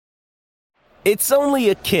It's only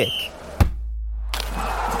a kick,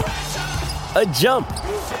 a jump,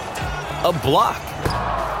 a block.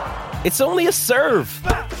 It's only a serve.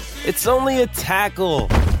 It's only a tackle,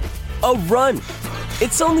 a run.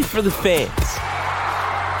 It's only for the fans.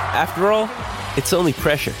 After all, it's only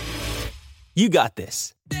pressure. You got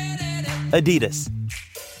this. Adidas.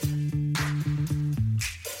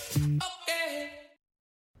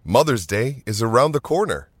 Mother's Day is around the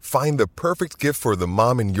corner. Find the perfect gift for the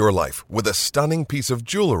mom in your life with a stunning piece of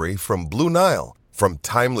jewelry from Blue Nile. From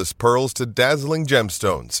timeless pearls to dazzling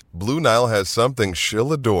gemstones, Blue Nile has something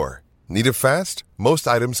she'll adore. Need it fast? Most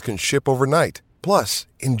items can ship overnight. Plus,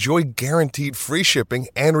 enjoy guaranteed free shipping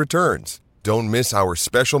and returns. Don't miss our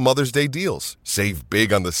special Mother's Day deals. Save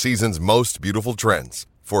big on the season's most beautiful trends.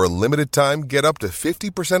 For a limited time, get up to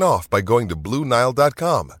 50% off by going to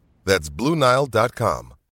BlueNile.com. That's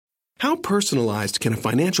BlueNile.com. How personalized can a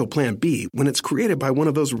financial plan be when it's created by one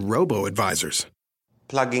of those robo-advisors?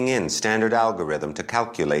 Plugging in standard algorithm to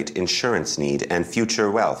calculate insurance need and future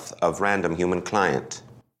wealth of random human client.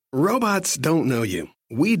 Robots don't know you.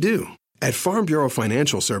 We do. At Farm Bureau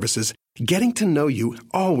Financial Services, getting to know you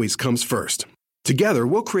always comes first. Together,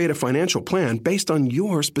 we'll create a financial plan based on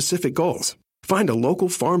your specific goals. Find a local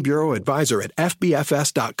Farm Bureau advisor at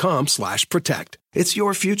fbfs.com/protect. It's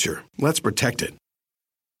your future. Let's protect it.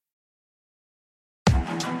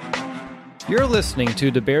 You're listening to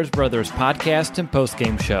the Bears Brothers podcast and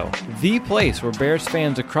postgame show, the place where Bears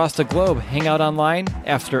fans across the globe hang out online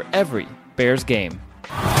after every Bears game.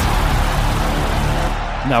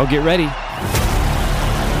 Now get ready,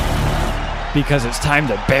 because it's time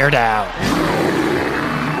to bear down.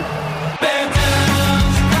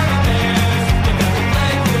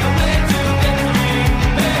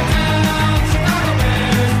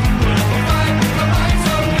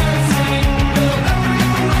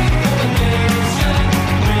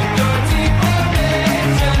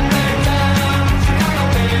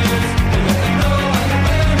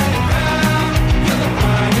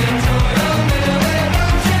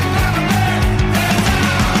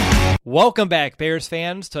 Welcome back, Bears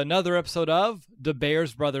fans, to another episode of the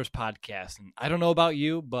Bears Brothers podcast. And I don't know about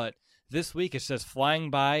you, but this week it's just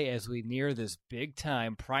flying by as we near this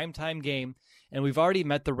big-time, primetime game. And we've already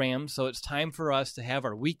met the Rams, so it's time for us to have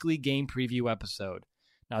our weekly game preview episode.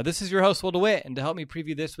 Now, this is your host, Will DeWitt, and to help me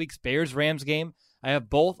preview this week's Bears-Rams game, I have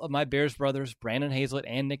both of my Bears brothers, Brandon Hazlett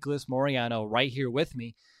and Nicholas Moriano, right here with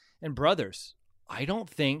me. And brothers, I don't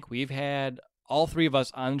think we've had all three of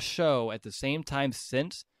us on the show at the same time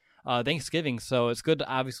since Thanksgiving, so it's good to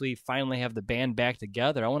obviously finally have the band back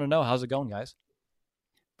together. I want to know, how's it going, guys?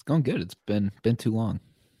 It's going good. It's been too long.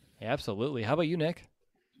 Yeah, absolutely. How about you, Nick?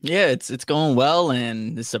 Yeah, it's going well,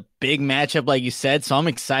 and it's a big matchup, like you said, so I'm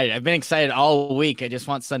excited. I've been excited all week. I just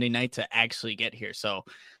want Sunday night to actually get here, so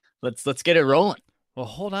let's get it rolling. Well,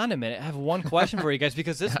 hold on a minute. I have one question for you guys,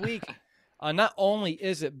 because this week, not only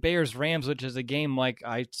is it Bears-Rams, which is a game like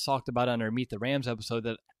I talked about on our Meet the Rams episode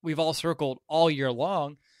that we've all circled all year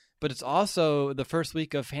long, but it's also the first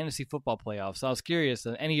week of fantasy football playoffs. So I was curious,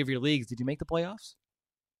 in any of your leagues, did you make the playoffs?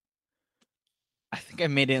 I think I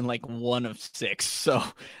made it in like 1 of 6. So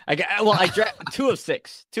I drafted 2 of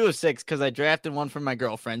 6, because I drafted one from my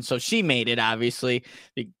girlfriend. So she made it, obviously.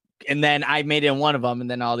 And then I made it in one of them,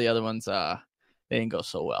 and then all the other ones, they didn't go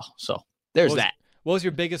so well. So there's that. What was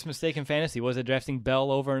your biggest mistake in fantasy? Was it drafting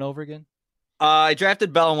Bell over and over again? I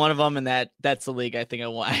drafted Bell in one of them, and that's the league I think I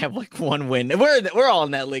won. I have like 1 win. We're all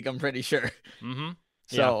in that league, I'm pretty sure. Mm-hmm.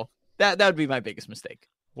 So that would be my biggest mistake.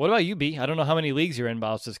 What about you, B? I don't know how many leagues you're in, but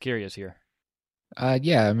I was just curious here.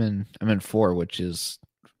 Yeah, I'm in 4, which is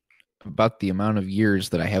about the amount of years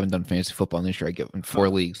that I haven't done fantasy football. And this year I get in 4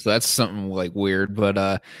 leagues. So that's something like weird,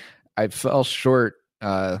 but I fell short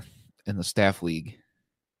in the staff league.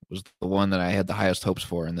 Was the one that I had the highest hopes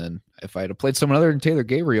for. And then if I had played someone other than Taylor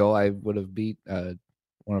Gabriel, I would have beat one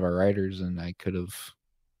of our writers, and I could have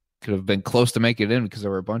been close to make it in, because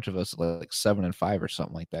there were a bunch of us like 7-5 or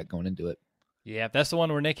something like that going into it. Yeah, that's the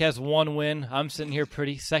one where Nick has 1 win. I'm sitting here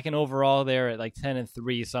pretty second overall there at like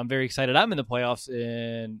 10-3. So I'm very excited. I'm in the playoffs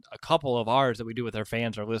in a couple of ours that we do with our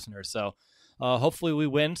fans, our listeners. So hopefully we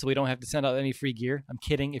win, so we don't have to send out any free gear. I'm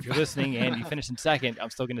kidding. If you're listening and you finish in second, I'm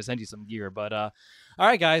still going to send you some gear. But all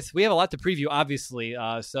right, guys, we have a lot to preview, obviously.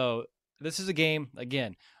 So this is a game,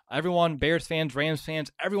 again, everyone, Bears fans, Rams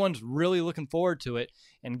fans, everyone's really looking forward to it.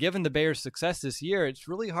 And given the Bears' success this year, it's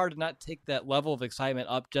really hard to not take that level of excitement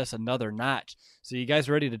up just another notch. So you guys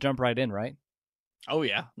are ready to jump right in, right? Oh,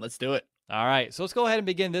 yeah. Let's do it. All right, so let's go ahead and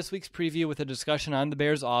begin this week's preview with a discussion on the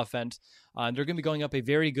Bears' offense. They're going to be going up a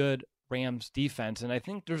very good Rams defense, and I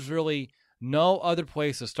think there's really no other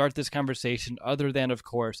place to start this conversation other than, of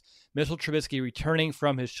course, Mitchell Trubisky returning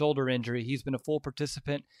from his shoulder injury. He's been a full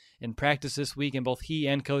participant in practice this week, and both he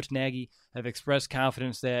and Coach Nagy have expressed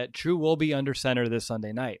confidence that True will be under center this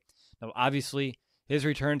Sunday night. Now, obviously, his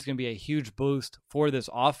return is going to be a huge boost for this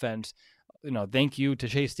offense. Thank you to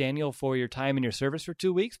Chase Daniel for your time and your service for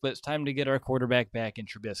 2 weeks, but it's time to get our quarterback back in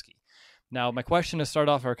Trubisky. Now, my question to start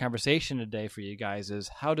off our conversation today for you guys is,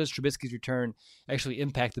 how does Trubisky's return actually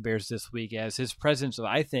impact the Bears this week, as his presence,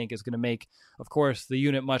 I think, is going to make, of course, the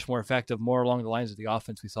unit much more effective, more along the lines of the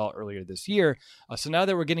offense we saw earlier this year. So now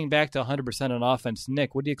that we're getting back to 100% on offense,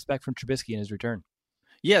 Nick, what do you expect from Trubisky in his return?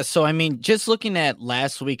 Yeah, so I mean, just looking at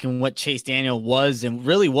last week and what Chase Daniel was and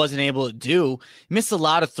really wasn't able to do, missed a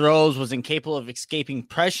lot of throws, was incapable of escaping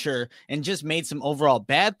pressure, and just made some overall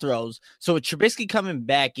bad throws. So with Trubisky coming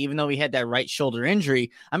back, even though he had that right shoulder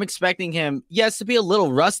injury, I'm expecting him, yes, to be a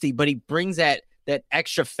little rusty, but he brings that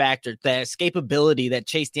extra factor, that escapability that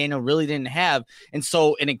Chase Daniel really didn't have. And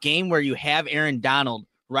so in a game where you have Aaron Donald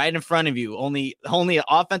right in front of you, only an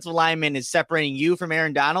offensive lineman is separating you from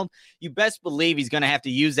Aaron Donald, you best believe he's going to have to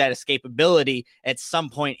use that escapability at some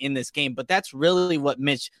point in this game. But that's really what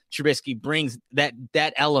Mitch Trubisky brings,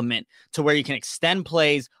 that element to where you can extend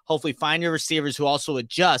plays, hopefully find your receivers who also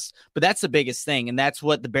adjust. But that's the biggest thing, and that's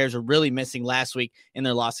what the Bears are really missing last week in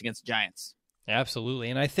their loss against the Giants. Absolutely.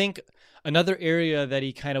 And I think another area that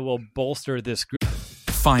he kind of will bolster this group.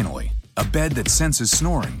 Finally, a bed that senses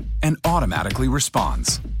snoring and automatically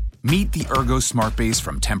responds. Meet the Ergo Smart Base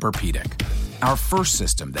from Tempur-Pedic, our first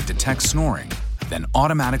system that detects snoring, then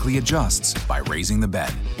automatically adjusts by raising the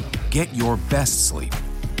bed. Get your best sleep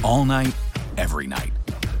all night, every night.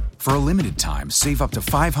 For a limited time, save up to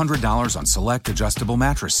 $500 on select adjustable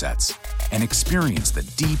mattress sets and experience the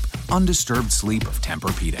deep, undisturbed sleep of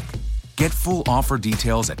Tempur-Pedic. Get full offer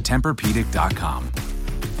details at TempurPedic.com.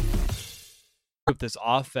 This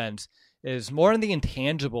offense is more in the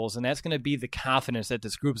intangibles, and that's going to be the confidence that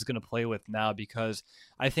this group is going to play with now, because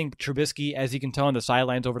I think Trubisky, as you can tell on the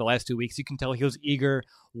sidelines over the last 2 weeks, you can tell he was eager,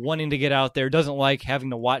 wanting to get out there, doesn't like having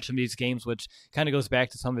to watch some of these games, which kind of goes back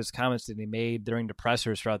to some of his comments that he made during the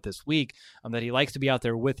pressers throughout this week, that he likes to be out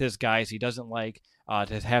there with his guys. He doesn't like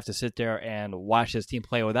to have to sit there and watch his team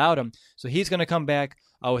play without him. So he's going to come back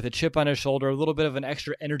with a chip on his shoulder, a little bit of an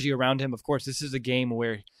extra energy around him. Of course, this is a game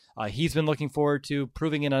where he's been looking forward to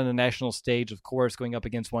proving it on the national stage, of course, going up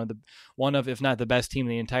against one of, if not the best team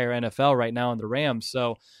in the entire NFL right now in the Rams.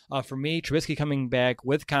 So for me, Trubisky coming back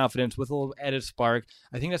with confidence, with a little added spark,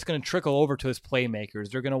 I think that's going to trickle over to his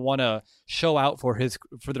playmakers. They're going to want to show out for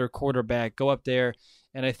their quarterback, go up there.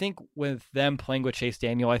 And I think with them playing with Chase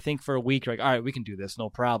Daniel, I think for a week, you're like, all right, we can do this, no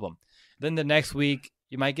problem. Then the next week,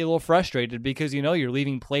 you might get a little frustrated because you're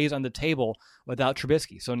leaving plays on the table without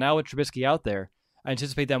Trubisky. So now with Trubisky out there, I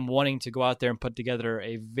anticipate them wanting to go out there and put together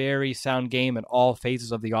a very sound game in all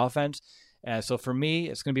phases of the offense. So for me,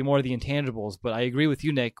 it's going to be more of the intangibles. But I agree with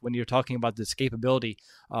you, Nick, when you're talking about the escapability.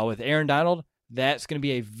 With Aaron Donald, that's going to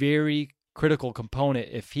be a very critical component.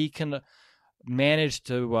 If he can manage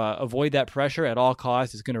to avoid that pressure at all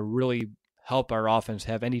costs, it's going to really help our offense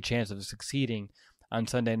have any chance of succeeding on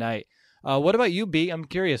Sunday night. What about you, B? I'm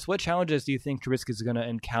curious, what challenges do you think Trubisky is going to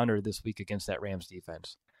encounter this week against that Rams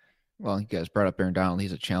defense? Well, you guys brought up Aaron Donald.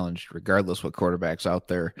 He's a challenge regardless what quarterback's out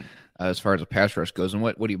there as far as a pass rush goes. And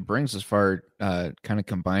what he brings as far kind of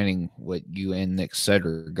combining what you and Nick said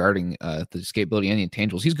regarding the escapability and the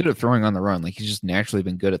intangibles. He's good at throwing on the run. Like, he's just naturally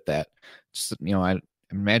been good at that. Just, I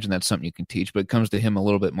imagine that's something you can teach, but it comes to him a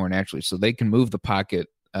little bit more naturally. So they can move the pocket.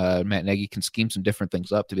 Matt Nagy can scheme some different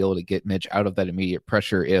things up to be able to get Mitch out of that immediate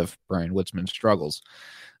pressure if Brian Witzman struggles.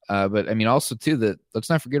 But I mean, also too, that let's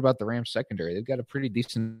not forget about the Rams secondary. They've got a pretty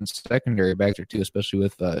decent secondary back there too, especially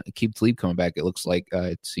with Aqib Talib coming back. It looks like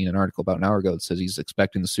I'd seen an article about an hour ago that says he's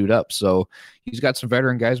expecting to suit up. So he's got some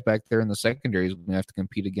veteran guys back there in the secondary he's going to have to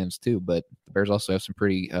compete against too. But the Bears also have some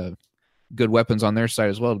pretty good weapons on their side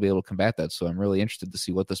as well to be able to combat that. So I'm really interested to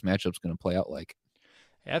see what this matchup's going to play out like.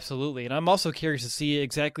 Absolutely. And I'm also curious to see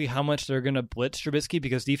exactly how much they're going to blitz Trubisky,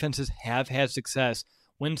 because defenses have had success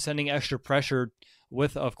when sending extra pressure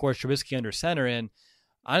with, of course, Trubisky under center. And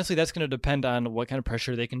honestly, that's going to depend on what kind of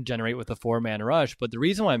pressure they can generate with a four-man rush. But the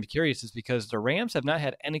reason why I'm curious is because the Rams have not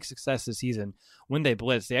had any success this season when they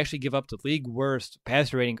blitz. They actually give up the league worst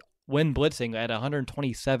passer rating when blitzing at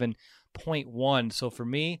 127.1. So for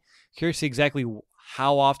me, curious to see exactly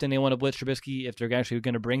how often they want to blitz Trubisky, if they're actually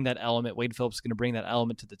going to bring that element. Wade Phillips is going to bring that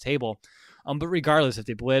element to the table. But regardless, if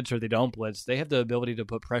they blitz or they don't blitz, they have the ability to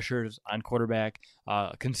put pressures on quarterback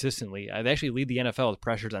consistently. They actually lead the NFL with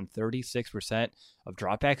pressures on 36% of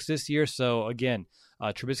dropbacks this year. So again,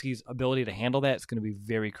 Trubisky's ability to handle that is going to be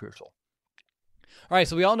very crucial. All right,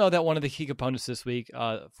 so we all know that one of the key components this week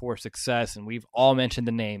for success, and we've all mentioned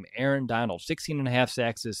the name, Aaron Donald, 16.5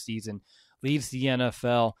 sacks this season, leads the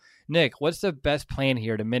NFL. Nick, what's the best plan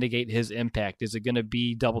here to mitigate his impact? Is it going to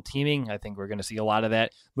be double teaming? I think we're going to see a lot of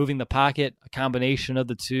that. Moving the pocket, a combination of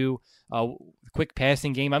the two, quick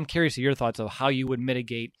passing game. I'm curious of your thoughts of how you would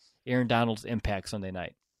mitigate Aaron Donald's impact Sunday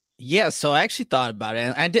night. Yeah, so I actually thought about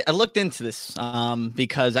it, and I looked into this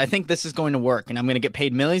because I think this is going to work, and I'm going to get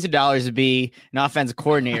paid millions of dollars to be an offensive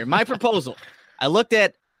coordinator. My proposal, I looked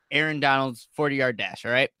at Aaron Donald's 40-yard dash,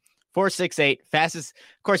 all right? 4.68, fastest.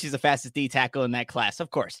 Of course, he's the fastest D tackle in that class, of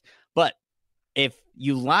course. But if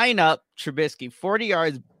you line up Trubisky 40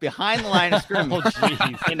 yards behind the line of scrimmage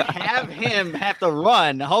and have him have to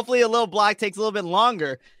run, hopefully a little block takes a little bit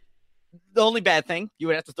longer. The only bad thing, you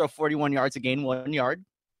would have to throw 41 yards to gain 1 yard.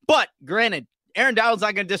 But granted, Aaron Donald's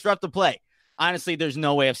not going to disrupt the play. Honestly, there's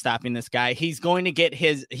no way of stopping this guy. He's going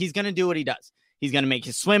to he's going to do what he does. He's going to make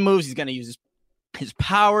his swim moves. He's going to use his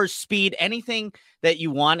power, speed, anything that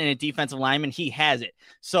you want in a defensive lineman, he has it.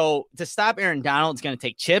 So to stop Aaron Donald, it's going to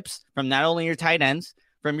take chips from not only your tight ends,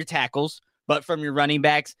 from your tackles, but from your running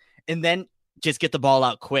backs, and then just get the ball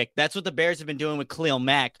out quick. That's what the Bears have been doing with Khalil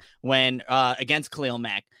Mack when against Khalil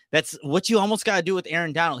Mack. That's what you almost got to do with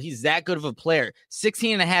Aaron Donald. He's that good of a player.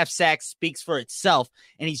 16.5 sacks speaks for itself,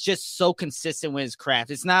 and he's just so consistent with his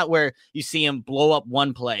craft. It's not where you see him blow up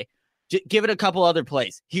one play. Give it a couple other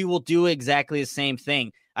plays. He will do exactly the same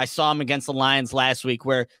thing. I saw him against the Lions last week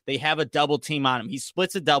where they have a double team on him. He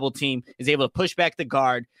splits a double team, is able to push back the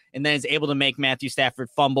guard, and then is able to make Matthew Stafford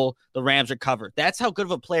fumble. The Rams recover. That's how good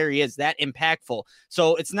of a player he is, that impactful.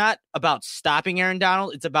 So it's not about stopping Aaron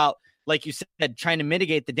Donald. It's about, like you said, trying to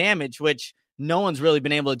mitigate the damage, which no one's really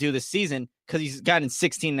been able to do this season because he's gotten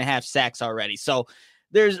 16.5 sacks already. So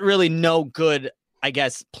there's really no good, I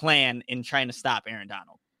guess, plan in trying to stop Aaron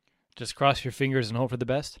Donald. Just cross your fingers and hope for the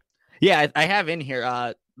best? Yeah, I have in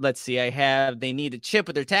here. Let's see. I have they need to chip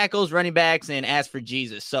with their tackles, running backs, and ask for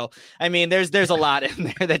Jesus. So, I mean, there's a lot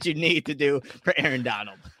in there that you need to do for Aaron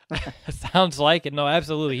Donald. Sounds like it. No,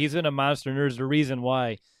 absolutely. He's been a monster, and there's a reason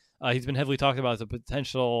why. He's been heavily talked about as a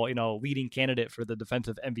potential, leading candidate for the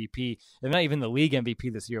defensive MVP. And not even the league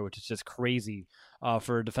MVP this year, which is just crazy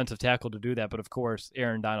for a defensive tackle to do that. But of course,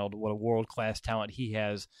 Aaron Donald, what a world-class talent he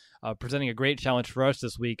has, presenting a great challenge for us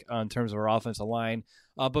this week in terms of our offensive line.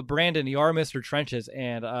 But Brandon, you are Mr. Trenches,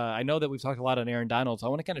 and I know that we've talked a lot on Aaron Donald, so I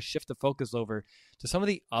want to kind of shift the focus over to some of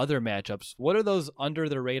the other matchups. What are those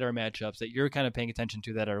under-the-radar matchups that you're kind of paying attention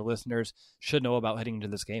to that our listeners should know about heading into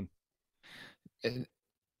this game?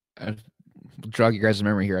 I'll jog you guys'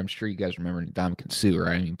 memory here. I'm sure you guys remember Ndamukong Suh,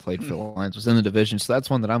 right? I mean, played for the Lions, was in the division. So that's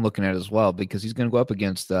one that I'm looking at as well because he's going to go up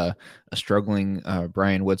against a struggling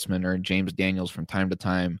Brian Witzman or James Daniels from time to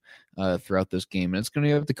time throughout this game. And it's going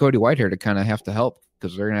to be up to Cody Whitehair to kind of have to help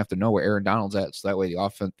because they're going to have to know where Aaron Donald's at. So that way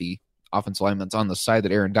the offensive lineman that's on the side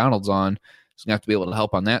that Aaron Donald's on is going to have to be able to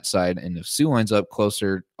help on that side. And if Suh lines up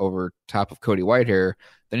closer over top of Cody Whitehair,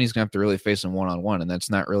 then he's going to have to really face him one-on-one. And that's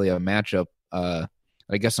not really a matchup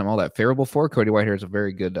I guess I'm all that favorable for. Cody Whitehair is a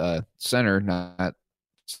very good center, not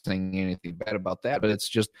saying anything bad about that, but it's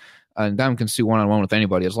just Ndamukong Suh one-on-one with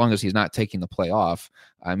anybody as long as he's not taking the play off.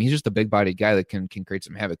 He's just a big-bodied guy that can create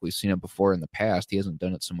some havoc. We've seen it before in the past. He hasn't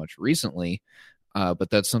done it so much recently, but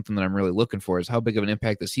that's something that I'm really looking for is how big of an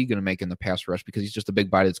impact is he going to make in the pass rush because he's just a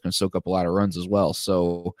big body that's going to soak up a lot of runs as well.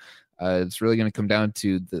 So it's really going to come down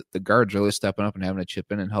to the guards really stepping up and having to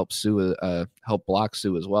chip in and help help block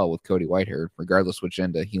Suh as well with Cody Whitehair, regardless which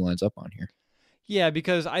end he lines up on here. Yeah,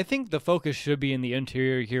 because I think the focus should be in the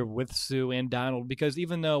interior here with Suh and Donald because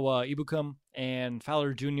even though Ebukam and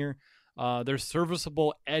Fowler Jr., they're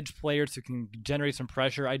serviceable edge players who can generate some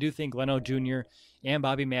pressure, I do think Leno Jr. and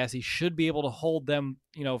Bobby Massey should be able to hold them,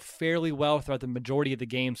 fairly well throughout the majority of the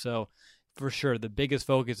game. So for sure, the biggest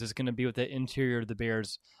focus is going to be with the interior of the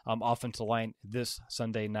Bears offensive line this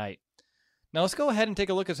Sunday night. Now let's go ahead and take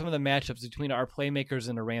a look at some of the matchups between our playmakers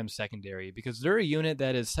and the Rams secondary because they're a unit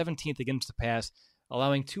that is 17th against the pass,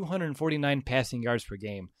 allowing 249 passing yards per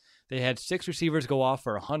game. They had 6 receivers go off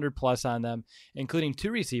for 100-plus on them, including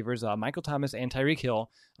 2 receivers, Michael Thomas and Tyreek Hill.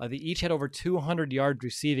 They each had over 200 yards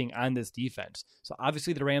receiving on this defense. So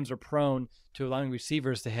obviously the Rams are prone to allowing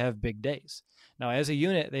receivers to have big days. Now, as a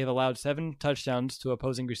unit, they've allowed 7 touchdowns to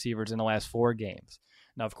opposing receivers in the last 4 games.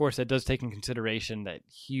 Now, of course, that does take in consideration that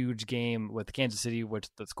huge game with Kansas City, which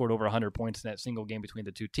that scored over 100 points in that single game between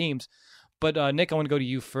the two teams. But, Nick, I want to go to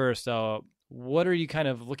you first. What are you kind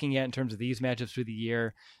of looking at in terms of these matchups through the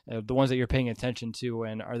year, the ones that you're paying attention to,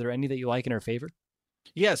 and are there any that you like in our favor?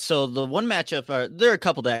 Yeah, so the one matchup, there are a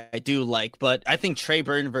couple that I do like, but I think Trey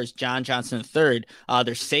Burton versus John Johnson III,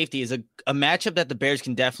 their safety is a matchup that the Bears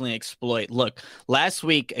can definitely exploit. Look, last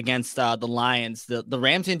week against the Lions, the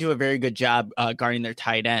Rams didn't do a very good job guarding their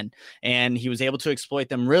tight end, and he was able to exploit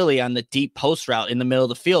them really on the deep post route in the middle of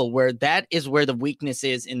the field, where that is where the weakness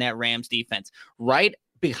is in that Rams defense. Right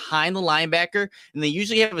behind the linebacker, and they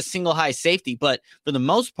usually have a single high safety, but for the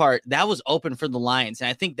most part, that was open for the Lions. And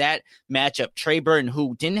I think that matchup, Trey Burton,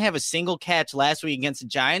 who didn't have a single catch last week against the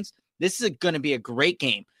Giants, this is going to be a great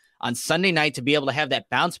game on Sunday night to be able to have that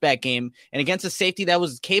bounce back game and against a safety that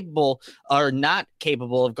was capable or not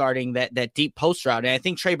capable of guarding that deep post route. And I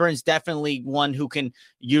think Trey Burton's definitely one who can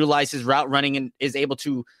utilize his route running and is able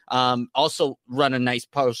to also run a nice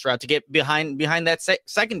post route to get behind that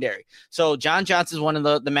secondary. So John Johnson's one of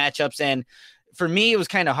the matchups. And for me, it was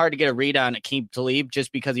kind of hard to get a read on Aqib Talib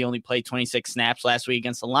just because he only played 26 snaps last week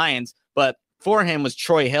against the Lions. But for him was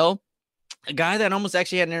Troy Hill, a guy that almost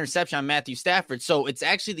actually had an interception on Matthew Stafford. So it's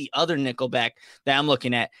actually the other nickelback that I'm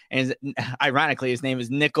looking at. And ironically, his name is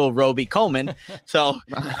Nickel Roby Coleman. So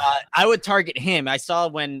I would target him. I saw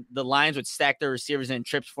when the Lions would stack their receivers in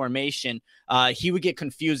trips formation, he would get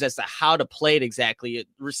confused as to how to play it exactly. The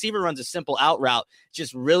receiver runs a simple out route,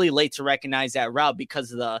 just really late to recognize that route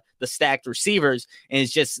because of the stacked receivers, and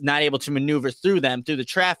is just not able to maneuver through the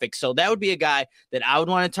traffic. So that would be a guy that I would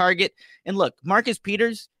want to target. And look, Marcus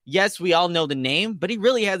Peters, yes, we all know the name, but he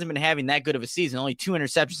really hasn't been having that good of a season. Only 2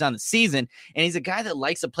 interceptions on the season, and he's a guy that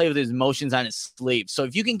likes to play with his emotions on his sleeve. So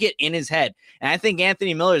if you can get in his head, and I think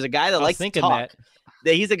Anthony Miller is a guy that likes to talk.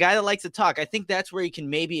 He's a guy that likes to talk. I think that's where you can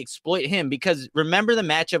maybe exploit him, because remember the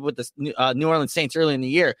matchup with the New Orleans Saints early in the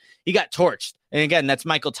year? He got torched. And again, that's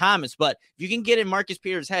Michael Thomas. But if you can get in Marcus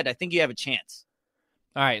Peters' head, I think you have a chance.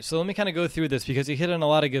 All right, so let me kind of go through this because you hit on a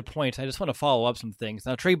lot of good points. I just want to follow up some things.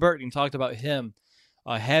 Now, Trey Burton talked about him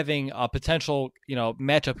having a potential,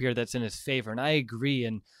 matchup here that's in his favor, and I agree.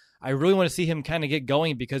 And I really want to see him kind of get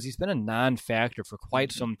going because he's been a non-factor for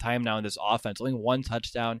quite some time now in this offense. Only 1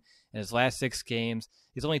 touchdown in his last 6 games.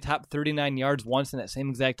 He's only topped 39 yards once in that same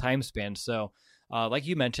exact time span. So, like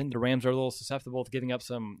you mentioned, the Rams are a little susceptible to giving up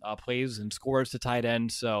some plays and scores to tight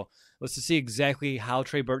ends. So let's just see exactly how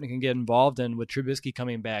Trey Burton can get involved. And with Trubisky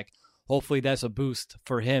coming back, hopefully that's a boost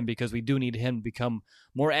for him because we do need him to become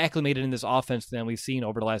more acclimated in this offense than we've seen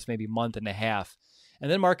over the last maybe month and a half. And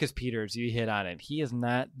then Marcus Peters, you hit on it. He is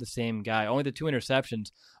not the same guy. Only the 2 interceptions,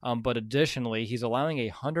 but additionally, he's allowing a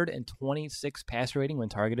 126 passer rating when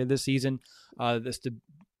targeted this season.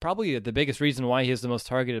 Probably the biggest reason why he is the most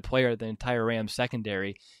targeted player of the entire Rams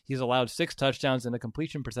secondary. He's allowed 6 touchdowns and a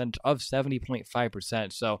completion percentage of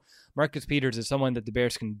 70.5%. So Marcus Peters is someone that the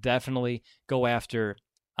Bears can definitely go after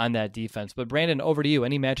on that defense. But Brandon, over to you.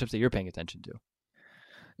 Any matchups that you're paying attention to?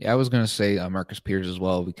 Yeah, I was going to say Marcus Peters as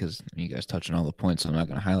well because you guys touched on all the points. So I'm not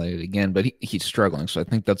going to highlight it again, but he's struggling. So I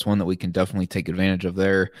think that's one that we can definitely take advantage of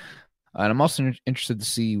there. And I'm also interested to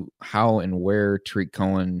see how and where Tarik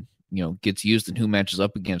Cohen, gets used and who matches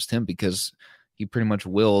up against him, because he pretty much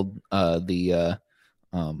willed the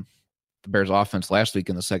Bears offense last week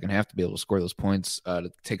in the second half to be able to score those points to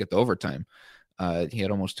take it to overtime. He had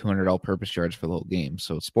almost 200 all-purpose yards for the whole game.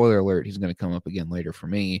 So spoiler alert, he's going to come up again later for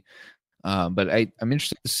me. But I'm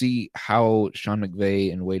interested to see how Sean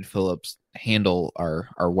McVay and Wade Phillips handle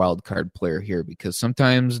our wild card player here, because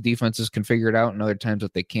sometimes defenses can figure it out and other times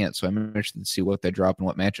that they can't. So I'm interested to see what they drop and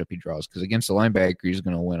what matchup he draws, because against the linebacker, he's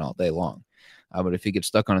going to win all day long. But if he gets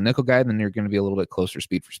stuck on a nickel guy, then they're going to be a little bit closer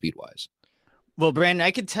speed wise. Well, Brandon,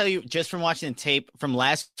 I can tell you just from watching the tape from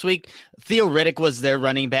last week, Theo Riddick was their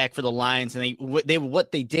running back for the Lions, and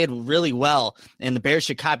what they did really well, and the Bears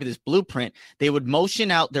should copy this blueprint. They would motion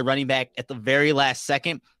out their running back at the very last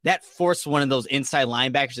second. That forced one of those inside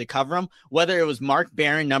linebackers to cover him, whether it was Mark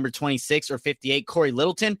Barron, number 26 or 58, Corey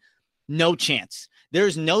Littleton, no chance.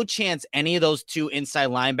 There's no chance any of those 2 inside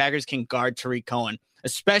linebackers can guard Tarik Cohen,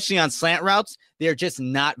 especially on slant routes. They're just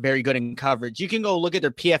not very good in coverage. You can go look at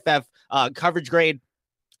their PFF coverage grade.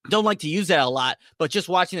 Don't like to use that a lot, but just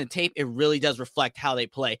watching the tape, it really does reflect how they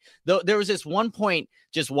play. Though there was this one point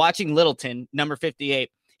just watching Littleton, number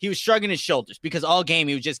 58, he was shrugging his shoulders because all game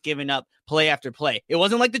he was just giving up play after play. It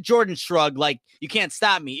wasn't like the Jordan shrug, like you can't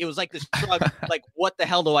stop me. It was like this shrug, like what the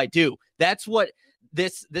hell do I do? That's what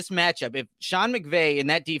this matchup. If Sean McVay and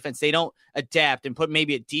that defense, they don't adapt and put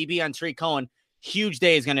maybe a DB on Tarik Cohen, huge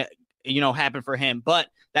day is going to happen for him. But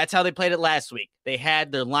that's how they played it last week. They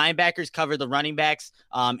had their linebackers cover the running backs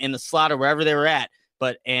in the slot or wherever they were at.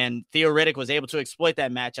 And Theo Riddick was able to exploit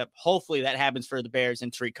that matchup. Hopefully that happens for the Bears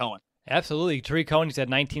and Tarik Cohen. Absolutely. Tariq Cohen's had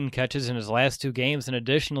 19 catches in his last 2 games. And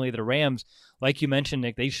additionally, the Rams, like you mentioned,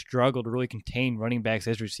 Nick, they struggle to really contain running backs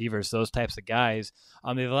as receivers, those types of guys.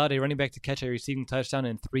 They've allowed a running back to catch a receiving touchdown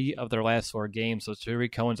in 3 of their last 4 games. So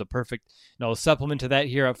Tariq Cohen's a perfect supplement to that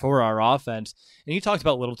here for our offense. And you talked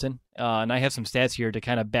about Littleton, and I have some stats here to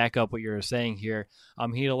kind of back up what you're saying here.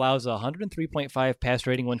 He allows a 103.5 pass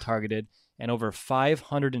rating when targeted, and over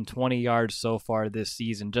 520 yards so far this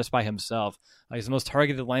season just by himself. He's the most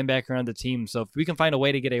targeted linebacker on the team. So if we can find a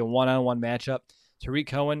way to get a one-on-one matchup, Tariq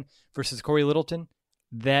Cohen versus Corey Littleton,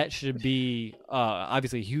 that should be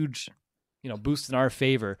obviously a huge boost in our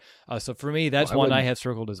favor. So for me, that's one I have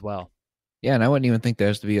circled as well. Yeah, and I wouldn't even think there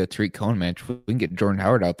has to be a Tariq Cohen match. We can get Jordan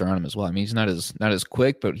Howard out there on him as well. I mean, he's not as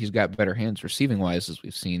quick, but he's got better hands receiving-wise as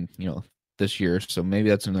we've seen this year. So maybe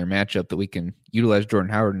that's another matchup that we can utilize Jordan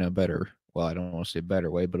Howard in a better – well, I don't want to say a better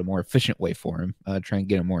way, but a more efficient way for him, try and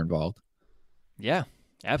get him more involved. Yeah,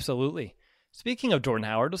 absolutely. Speaking of Jordan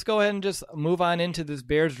Howard, let's go ahead and just move on into this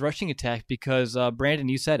Bears rushing attack because, Brandon,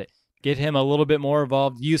 you said it. Get him a little bit more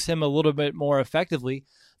involved, use him a little bit more effectively.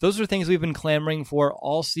 Those are things we've been clamoring for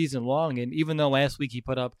all season long, and even though last week he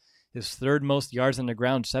put up his 3rd most yards on the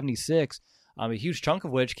ground, 76, a huge chunk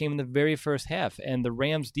of which came in the very first half. And the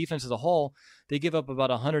Rams defense as a whole, they give up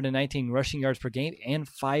about 119 rushing yards per game and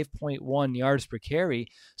 5.1 yards per carry.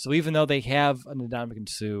 So even though they have an Ndamukong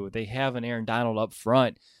Suh, they have an Aaron Donald up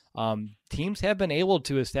front, teams have been able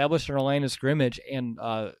to establish their line of scrimmage and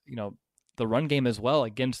the run game as well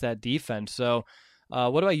against that defense. So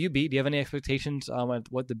what about you, B? Do you have any expectations on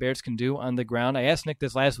what the Bears can do on the ground? I asked Nick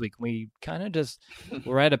this last week. We kind of just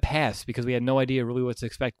were at a pass because we had no idea really what to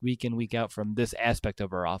expect week in, week out from this aspect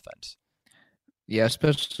of our offense. Yeah,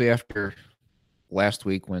 especially after last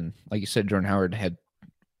week when, like you said, Jordan Howard had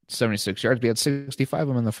 76 yards. We had 65 of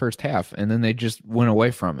them in the first half, and then they just went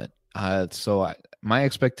away from it. My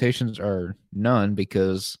expectations are none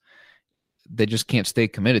because they just can't stay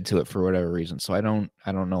committed to it for whatever reason. So I don't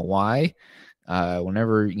know why.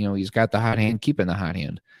 Whenever he's got the hot hand, keep in the hot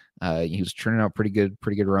hand. He was turning out pretty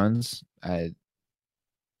good runs.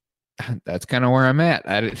 That's kind of where I'm at.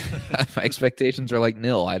 My expectations are like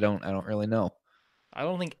nil. I don't really know. I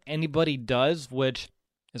don't think anybody does, which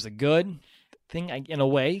is a good thing in a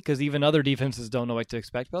way, because even other defenses don't know what to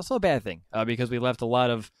expect, but also a bad thing because we left a lot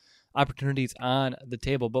of opportunities on the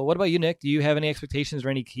table. But what about you, Nick? Do you have any expectations or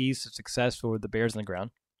any keys to success for the Bears on the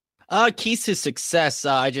ground? Keys to success,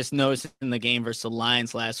 I just noticed in the game versus the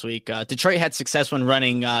Lions last week, Detroit had success when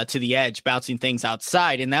running to the edge, bouncing things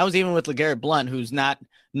outside. And that was even with LeGarrette Blount, who's not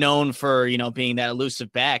known for, being that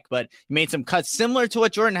elusive back, but he made some cuts similar to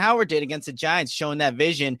what Jordan Howard did against the Giants, showing that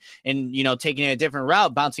vision and, taking a different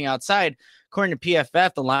route, bouncing outside. According to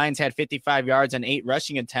PFF, the Lions had 55 yards and 8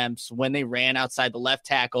 rushing attempts when they ran outside the left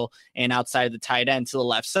tackle and outside the tight end to the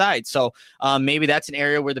left side. So maybe that's an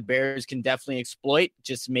area where the Bears can definitely exploit,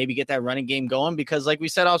 just maybe get that running game going, because like we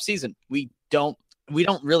said off season, we don't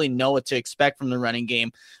really know what to expect from the running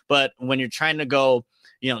game. But when you're trying to go,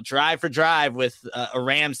 drive for drive with a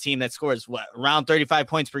Rams team that scores around 35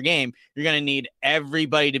 points per game, you're going to need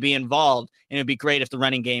everybody to be involved. And it'd be great if the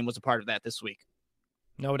running game was a part of that this week.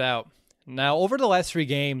 No doubt. Now, over the last 3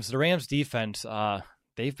 games, the Rams defense,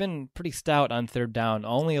 they've been pretty stout on third down,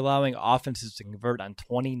 only allowing offenses to convert on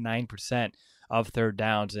 29% of third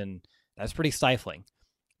downs, and that's pretty stifling.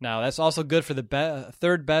 Now, that's also good for the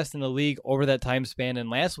third best in the league over that time span.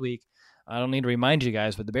 And last week, I don't need to remind you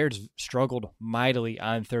guys, but the Bears struggled mightily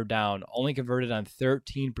on third down, only converted on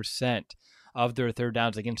 13% of their third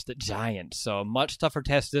downs against the Giants. So a much tougher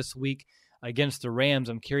test this week against the Rams.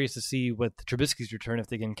 I'm curious to see with Trubisky's return if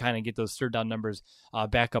they can kind of get those third down numbers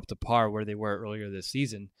back up to par where they were earlier this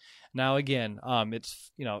season. Now, again,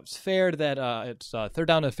 it's fair that it's third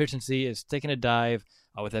down efficiency is taking a dive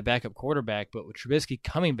with that backup quarterback, but with Trubisky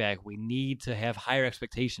coming back, we need to have higher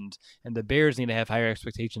expectations, and the Bears need to have higher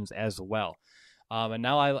expectations as well. And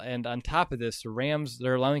on top of this, the Rams,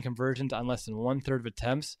 they're allowing conversions on less than 1/3 of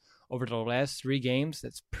attempts over the last 3 games.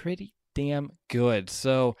 That's pretty damn good.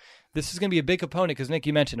 So this is going to be a big opponent because, Nick,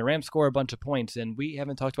 you mentioned the Rams score a bunch of points, and we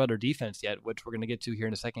haven't talked about our defense yet, which we're going to get to here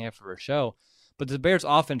in the second half of our show. But the Bears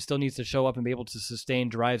offense still needs to show up and be able to sustain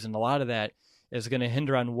drives, and a lot of that is going to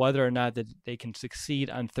hinder on whether or not that they can succeed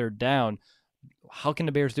on third down. How can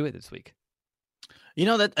the Bears do it this week?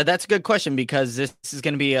 That's a good question because this is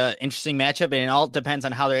going to be an interesting matchup, and it all depends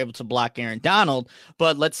on how they're able to block Aaron Donald.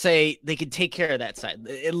 But let's say they could take care of that side,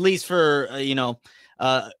 at least for,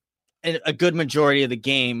 a good majority of the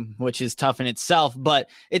game, which is tough in itself. But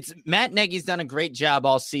it's Matt Nagy's done a great job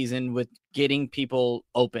all season with getting people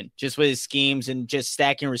open, just with his schemes and just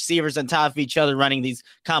stacking receivers on top of each other, running these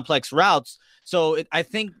complex routes. So I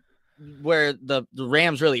think where the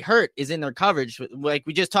Rams really hurt is in their coverage. Like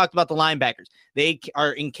we just talked about the linebackers. They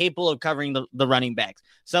are incapable of covering the running backs.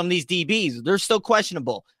 Some of these DBs, they're still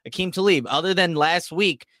questionable. Akeem Talib, other than last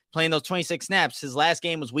week playing those 26 snaps, his last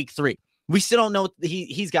game was week 3. We still don't know what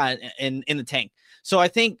he's got in the tank. So I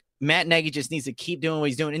think Matt Nagy just needs to keep doing what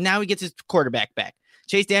he's doing. And now he gets his quarterback back.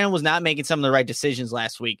 Chase Daniel was not making some of the right decisions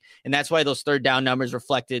last week, and that's why those third down numbers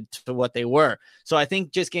reflected to what they were. So I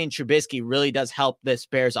think just getting Trubisky really does help this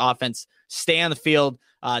Bears offense stay on the field,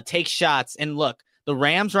 take shots. And look, the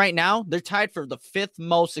Rams right now, they're tied for the 5th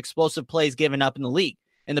most explosive plays given up in the league.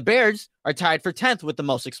 And the Bears are tied for 10th with the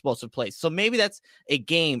most explosive plays. So maybe that's a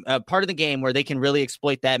game, part of the game where they can really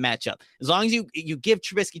exploit that matchup. As long as you give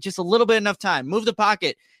Trubisky just a little bit enough time, move the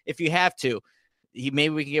pocket if you have to, maybe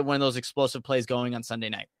we can get one of those explosive plays going on Sunday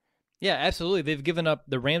night. Yeah, absolutely.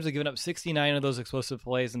 The Rams have given up 69 of those explosive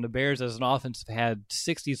plays, and the Bears as an offense have had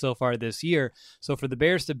 60 so far this year. So for the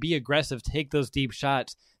Bears to be aggressive, take those deep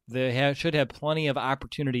shots, they should have plenty of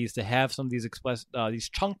opportunities to have some of these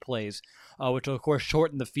chunk plays, which will, of course,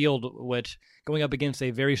 shorten the field, which going up against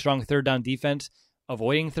a very strong third down defense,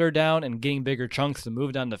 avoiding third down and getting bigger chunks to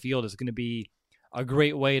move down the field is going to be a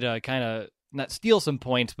great way to kind of not steal some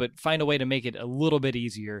points, but find a way to make it a little bit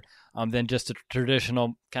easier than just a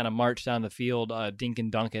traditional kind of march down the field, dink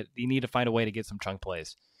and dunk it. You need to find a way to get some chunk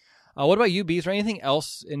plays. What about you, B? Is there anything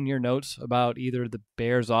else in your notes about either the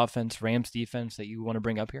Bears offense, Rams defense that you want to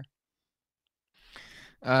bring up here?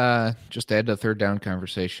 Just to add to the third down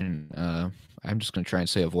conversation, I'm just going to try and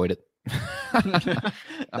say avoid it. That's a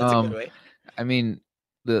good way. I mean,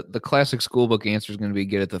 the classic schoolbook answer is going to be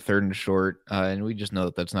get at the 3rd and short, and we just know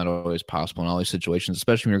that that's not always possible in all these situations,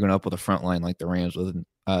 especially when you're going up with a front line like the Rams with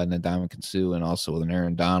Ndamukong Suh and also with an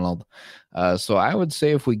Aaron Donald. So I would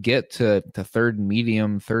say if we get to 3rd and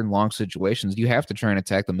medium, 3rd and long situations, you have to try and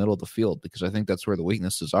attack the middle of the field because I think that's where the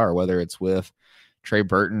weaknesses are, whether it's with Trey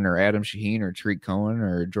Burton or Adam Shaheen or Tariq Cohen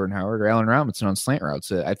or Jordan Howard or Allen Robinson on slant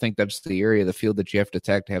routes. I think that's the area of the field that you have to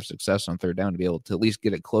attack to have success on third down to be able to at least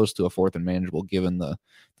get it close to a 4th and manageable given the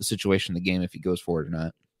situation of the game if he goes forward or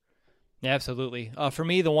not. Yeah, absolutely. For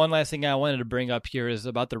me, the one last thing I wanted to bring up here is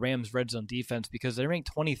about the Rams' red zone defense because they're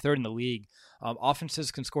ranked 23rd in the league.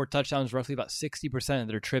 Offenses can score touchdowns roughly about 60% of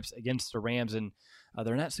their trips against the Rams, and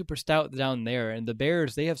they're not super stout down there. And the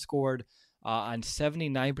Bears, they have scored on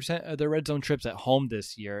 79% of their red zone trips at home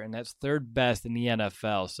this year, and that's 3rd best in the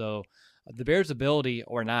NFL. So the Bears' ability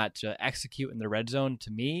or not to execute in the red zone,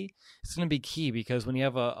 to me, it's going to be key because when you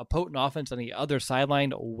have a potent offense on the other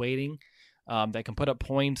sideline waiting that can put up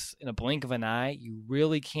points in a blink of an eye, you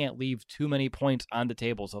really can't leave too many points on the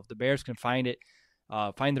table. So if the Bears can find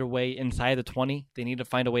their way inside the 20, they need to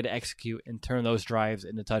find a way to execute and turn those drives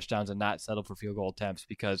into touchdowns and not settle for field goal attempts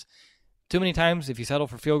because too many times, if you settle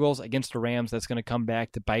for field goals against the Rams, that's going to come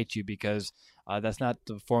back to bite you because that's not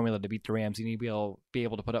the formula to beat the Rams. You need to be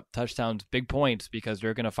able to put up touchdowns, big points, because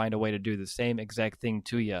they're going to find a way to do the same exact thing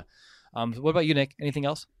to you. What about you, Nick? Anything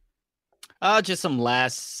else? Just some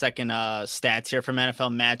last-second stats here from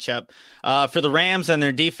NFL matchup. For the Rams and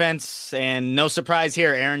their defense, and no surprise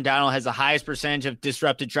here, Aaron Donald has the highest percentage of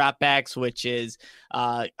disrupted dropbacks, which is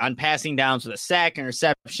on passing downs with a sack,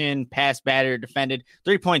 interception, pass batted, defended,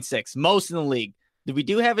 3.6, most in the league. We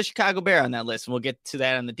do have a Chicago Bear on that list, and we'll get to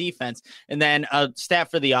that on the defense. And then a stat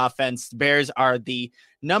for the offense, the Bears are the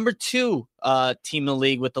number 2 team in the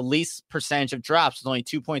league with the least percentage of drops with only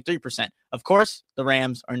 2.3%. Of course, the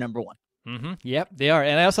Rams are number 1. Mm-hmm. Yep, they are.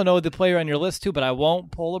 And I also know the player on your list, too, but I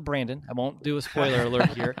won't pull a Brandon. I won't do a spoiler alert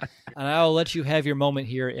here. And I'll let you have your moment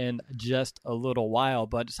here in just a little while.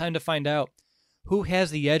 But it's time to find out who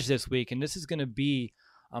has the edge this week. And this is going to be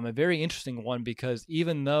a very interesting one because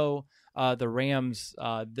even though the Rams,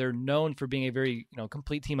 they're known for being a very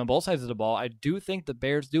complete team on both sides of the ball, I do think the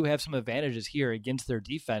Bears do have some advantages here against their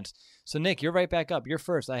defense. So, Nick, you're right back up. You're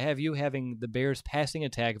first. I have you having the Bears passing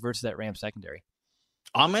attack versus that Rams secondary.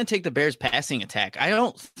 I'm going to take the Bears passing attack. I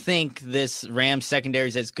don't think this Rams secondary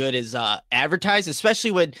is as good as advertised,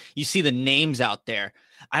 especially when you see the names out there.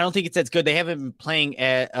 I don't think it's as good. They haven't been playing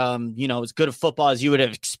at, as good of football as you would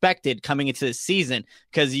have expected coming into the season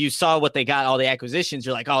because you saw what they got, all the acquisitions.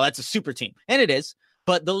 You're like, oh, that's a super team. And it is.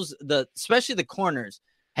 But especially the corners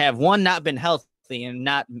have, one, not been healthy and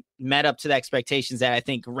not met up to the expectations that I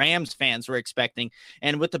think Rams fans were expecting.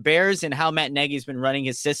 And with the Bears and how Matt Nagy has been running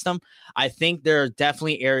his system, I think there are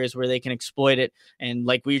definitely areas where they can exploit it. And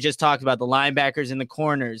like we just talked about, the linebackers in the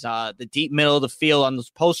corners, the deep middle of the field on those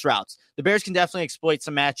post routes, the Bears can definitely exploit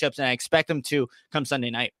some matchups, and I expect them to come Sunday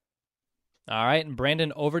night. All right, and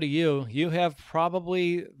Brandon, over to you. You have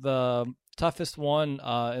probably the toughest one,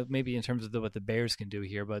 maybe in terms of what the Bears can do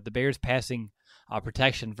here, but the Bears passing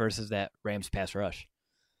protection versus that Rams pass rush.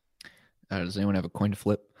 Does anyone have a coin to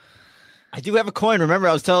flip? I do have a coin. Remember,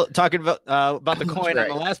 I was talking about the coin on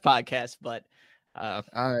the last podcast, but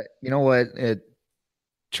you know what?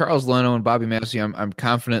 Charles Leno and Bobby Massey, I'm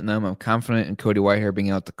confident in them. I'm confident in Cody Whitehair being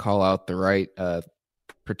able to call out the right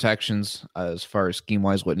protections as far as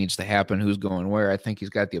scheme-wise, what needs to happen, who's going where. I think he's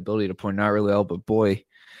got the ability to point out really well, but boy,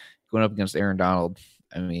 going up against Aaron Donald,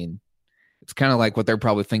 I mean, it's kind of like what they're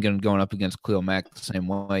probably thinking going up against Khalil Mack the same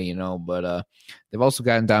way, but they've also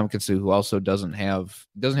gotten Ndamukong Suh, who also doesn't have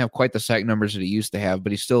quite the sack numbers that he used to have,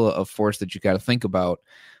 but he's still a force that you got to think about.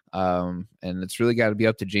 And it's really got to be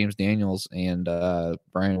up to James Daniels and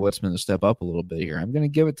Brian Witzman to step up a little bit here. I'm going to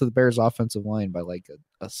give it to the Bears offensive line by like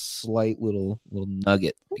a slight little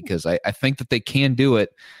nugget, because I think that they can do it,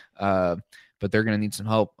 but they're going to need some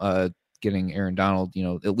help getting Aaron Donald,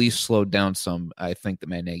 at least slowed down some. I think that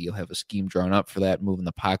Matt Nagy will have a scheme drawn up for that, moving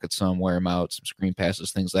the pocket some, wear him out, some screen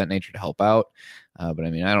passes, things of that nature to help out. But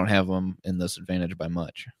I mean, I don't have them in this advantage by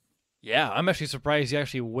much. Yeah, I'm actually surprised he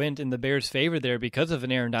actually went in the Bears' favor there because of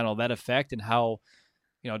an Aaron Donald, that effect, and how,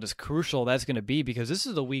 just crucial that's going to be, because this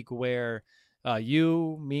is the week where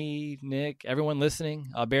you, me, Nick, everyone listening,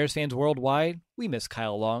 Bears fans worldwide, we miss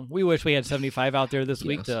Kyle Long. We wish we had 75 out there this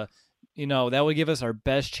week to, that would give us our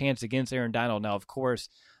best chance against Aaron Donald. Now, of course,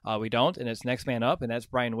 we don't, and it's next man up, and that's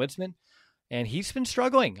Brian Witzman. And he's been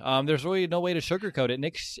struggling. There's really no way to sugarcoat it.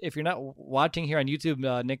 Nick, if you're not watching here on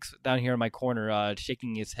YouTube, Nick's down here in my corner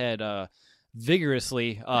shaking his head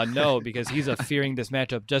vigorously. No, because he's fearing this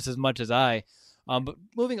matchup just as much as I. But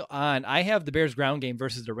moving on, I have the Bears ground game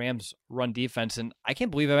versus the Rams run defense. And I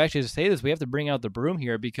can't believe I've actually to say this. We have to bring out the broom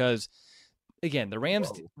here because, again, the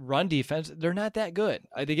Rams run defense, they're not that good.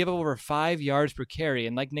 They give up over 5 yards per carry.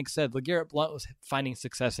 And like Nick said, LeGarrette Blount was finding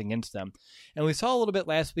success against them. And we saw a little bit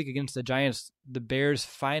last week against the Giants, the Bears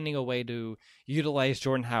finding a way to utilize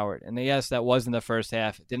Jordan Howard. And yes, that was in the first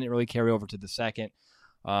half. It didn't really carry over to the second.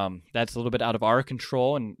 That's a little bit out of our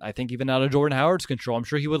control, and I think even out of Jordan Howard's control. I'm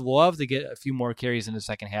sure he would love to get a few more carries in the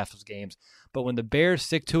second half of games. But when the Bears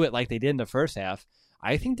stick to it like they did in the first half,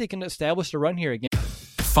 I think they can establish a run here again.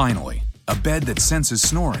 Finally, a bed that senses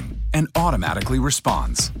snoring and automatically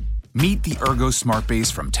responds. Meet the Ergo Smart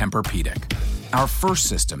Base from Tempur-Pedic, our first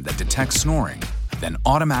system that detects snoring, then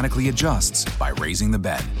automatically adjusts by raising the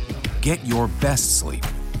bed. Get your best sleep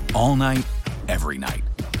all night, every night.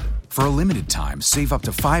 For a limited time, save up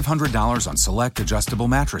to $500 on select adjustable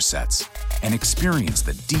mattress sets and experience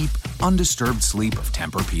the deep, undisturbed sleep of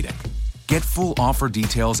Tempur-Pedic. Get full offer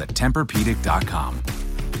details at TempurPedic.com.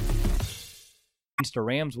 Against the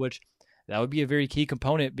Rams, which that would be a very key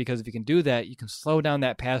component, because if you can do that, you can slow down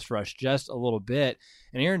that pass rush just a little bit.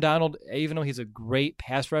 And Aaron Donald, even though he's a great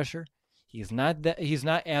pass rusher, he's not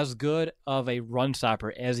as good of a run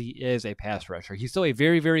stopper as he is a pass rusher. He's still a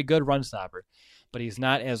very, very good run stopper, but he's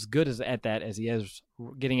not as good at that as he is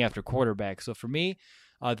getting after quarterbacks. So for me,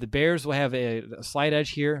 the Bears will have a slight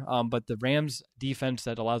edge here, but the Rams defense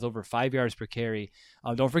that allows over 5 yards per carry.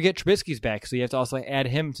 Don't forget Trubisky's back, so you have to also add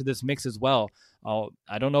him to this mix as well.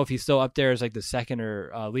 I don't know if he's still up there as like the second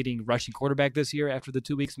or leading rushing quarterback this year after the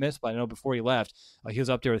 2 weeks missed, but I know before he left, he was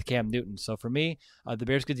up there with Cam Newton. So for me, the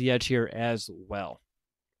Bears get the edge here as well.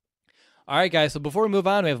 All right, guys, so before we move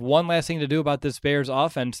on, we have one last thing to do about this Bears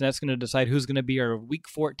offense, and that's going to decide who's going to be our Week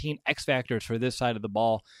 14 X Factors for this side of the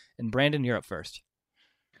ball. And Brandon, you're up first.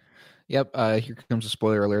 Yep, here comes a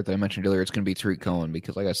spoiler alert that I mentioned earlier. It's going to be Tariq Cohen,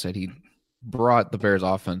 because like I said, he brought the Bears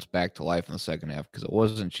offense back to life in the second half, because it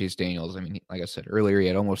wasn't Chase Daniels. I mean, like I said earlier, he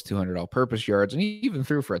had almost 200 all-purpose yards, and he even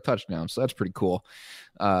threw for a touchdown, so that's pretty cool.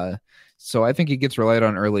 So I think he gets relied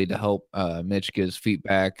on early to help Mitch get his feet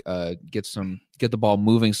back, get the ball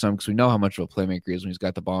moving some, because we know how much of a playmaker he is when he's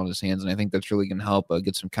got the ball in his hands, and I think that's really going to help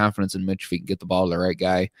get some confidence in Mitch if he can get the ball to the right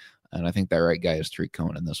guy, and I think that right guy is Tariq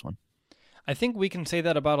Cohen in this one. I think we can say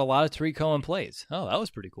that about a lot of Tariq Cohen plays. Oh, that was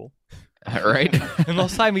pretty cool. Right? And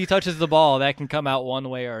most time he touches the ball, that can come out one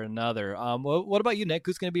way or another. What about you, Nick?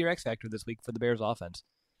 Who's going to be your X Factor this week for the Bears offense?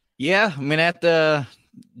 Yeah, I'm going to have to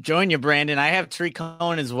join you, Brandon. I have Tariq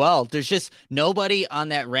Cohen as well. There's just nobody on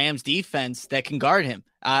that Rams defense that can guard him.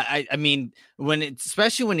 I mean,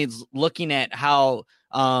 especially when he's looking at how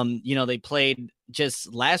they played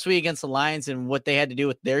just last week against the Lions and what they had to do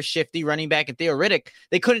with their shifty running back and Theo Riddick,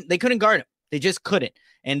 they couldn't guard him. They just couldn't.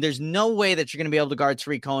 And there's no way that you're going to be able to guard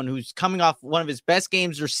Tariq Cohen, who's coming off one of his best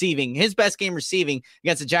game receiving against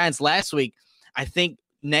the Giants last week. I think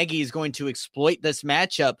Nagy is going to exploit this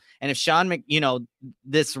matchup. And if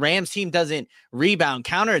this Rams team doesn't rebound,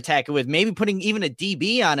 counterattack it with maybe putting even a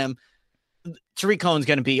DB on him, Tariq Cohen's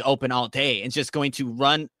going to be open all day and just going to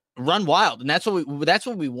run run wild, and that's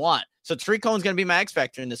what we want. So Tariq Cohen's going to be my X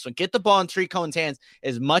factor in this one. Get the ball in Tariq Cohen's hands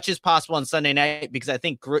as much as possible on Sunday night because I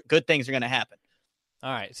think good things are going to happen.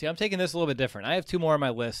 All right. See, I'm taking this a little bit different. I have two more on my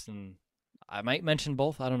list, and I might mention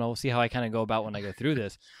both. I don't know. We'll see how I kind of go about when I go through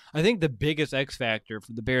this. I think the biggest X factor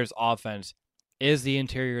for the Bears offense is the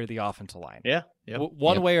interior of the offensive line. Yeah.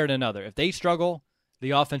 One way or another. If they struggle,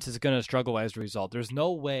 the offense is going to struggle as a result. There's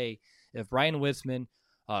no way if Brian Witzman,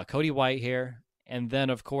 Cody Whitehair, and then,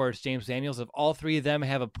 of course, James Daniels, if all three of them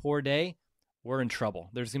have a poor day, we're in trouble.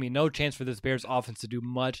 There's going to be no chance for this Bears offense to do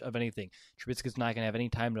much of anything. Trubisky's not going to have any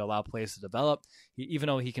time to allow plays to develop. Even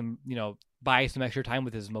though he can, buy some extra time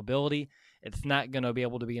with his mobility, it's not going to be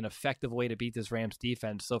able to be an effective way to beat this Rams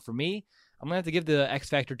defense. So for me, I'm going to have to give the X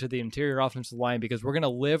factor to the interior offensive line because we're going to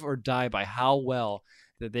live or die by how well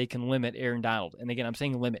that they can limit Aaron Donald. And again, I'm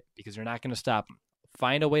saying limit because you're not going to stop him.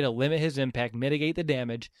 Find a way to limit his impact, mitigate the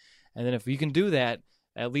damage, and then if you can do that,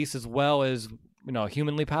 at least as well as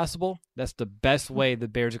humanly possible, that's the best way the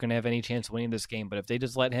Bears are going to have any chance of winning this game. But if they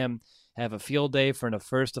just let him have a field day from the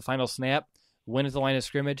first to final snap, win at the line of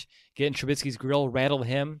scrimmage, get in Trubisky's grill, rattle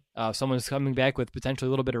him, someone's coming back with potentially a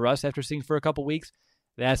little bit of rust after seeing for a couple weeks,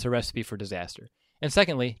 that's a recipe for disaster. And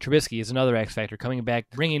secondly, Trubisky is another X factor coming back,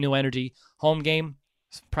 bringing new energy, home game,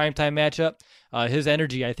 primetime matchup. His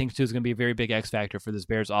energy, I think, too, is going to be a very big X factor for this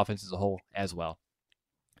Bears offense as a whole as well.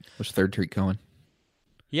 What's third Tariq Cohen?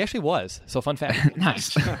 He actually was. So fun fact.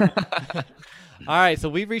 Nice. All right, so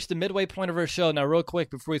we've reached the midway point of our show. Now, real quick,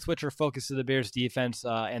 before we switch our focus to the Bears defense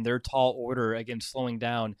and their tall order against slowing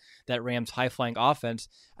down that Rams high-flying offense,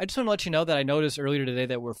 I just want to let you know that I noticed earlier today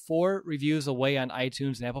that we're 4 reviews away on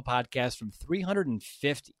iTunes and Apple Podcasts from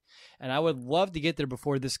 350. And I would love to get there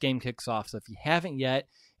before this game kicks off. So if you haven't yet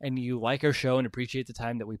and you like our show and appreciate the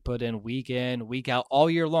time that we put in, week out, all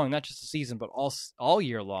year long, not just the season, but all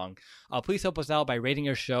year long, please help us out by rating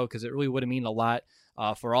our show because it really would mean a lot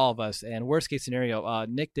for all of us. And worst case scenario,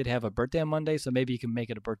 Nick did have a birthday on Monday, so maybe you can make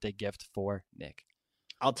it a birthday gift for Nick.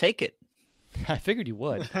 I'll take it. I figured you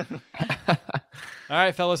would. All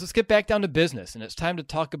right, fellas, let's get back down to business. And it's time to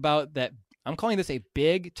talk about that. I'm calling this a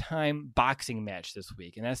big-time boxing match this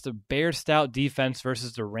week, and that's the Bears stout defense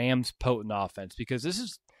versus the Rams potent offense, because this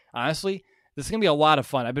is, honestly, this is going to be a lot of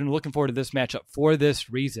fun. I've been looking forward to this matchup for this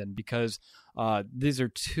reason, because these are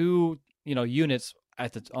two, units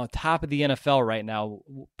on top of the NFL right now,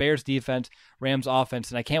 Bears defense, Rams offense,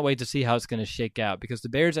 and I can't wait to see how it's going to shake out, because the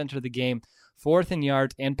Bears enter the game 4th in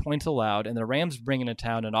yards and points allowed, and the Rams bring into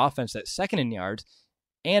town an offense that's 2nd in yards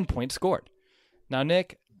and points scored. Now,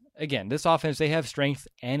 Nick, again, this offense, they have strength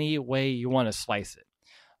any way you want to slice it.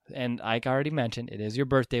 And like I already mentioned, it is your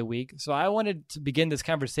birthday week. So I wanted to begin this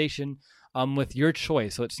conversation with your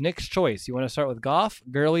choice. So it's Nick's choice. You want to start with Goff,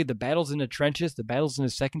 Gurley, the battles in the trenches, the battles in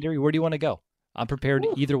the secondary? Where do you want to go? I'm prepared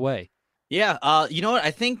either way. Yeah, you know what?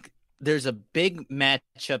 I think there's a big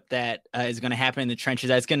matchup that is going to happen in the trenches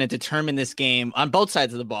that's going to determine this game on both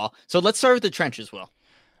sides of the ball. So let's start with the trenches, Will.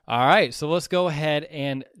 All right, so let's go ahead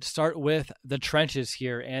and start with the trenches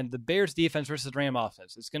here. And the Bears defense versus Ram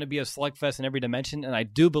offense. It's going to be a slugfest in every dimension, and I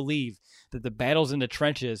do believe that the battles in the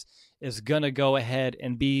trenches is going to go ahead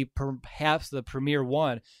and be perhaps the premier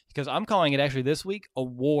one, because I'm calling it actually this week a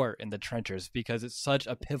war in the trenches because it's such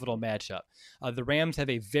a pivotal matchup. The Rams have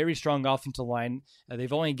a very strong offensive line.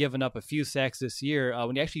 They've only given up a few sacks this year.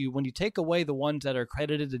 When you take away the ones that are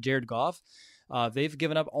credited to Jared Goff, they've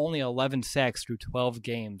given up only 11 sacks through 12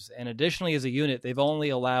 games. And additionally, as a unit, they've only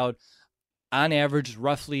allowed, on average,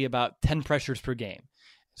 roughly about 10 pressures per game.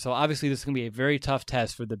 So obviously, this is going to be a very tough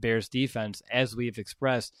test for the Bears defense, as we've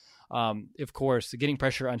expressed. Of course, getting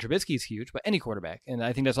pressure on Trubisky is huge, but any quarterback. And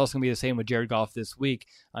I think that's also going to be the same with Jared Goff this week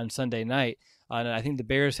on Sunday night. And I think the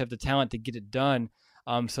Bears have the talent to get it done.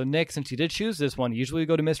 So, Nick, since you did choose this one, usually we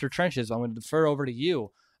go to Mr. Trenches. I'm going to defer over to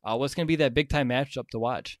you. What's going to be that big-time matchup to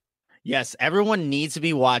watch? Yes, everyone needs to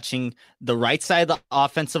be watching the right side of the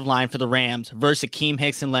offensive line for the Rams versus Akeem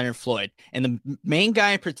Hicks and Leonard Floyd. And the main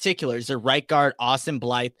guy in particular is their right guard, Austin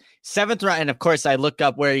Blythe, 7th round. And of course, I looked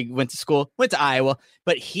up where he went to school, went to Iowa,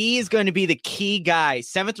 but he is going to be the key guy,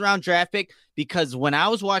 7th round draft pick, because when I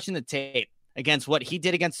was watching the tape against what he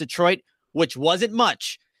did against Detroit, which wasn't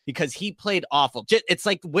much because he played awful. It's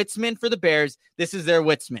like Witzman for the Bears. This is their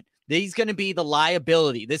Witzman. He's going to be the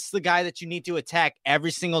liability. This is the guy that you need to attack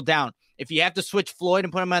every single down. If you have to switch Floyd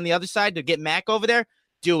and put him on the other side to get Mack over there,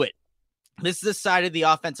 do it. This is the side of the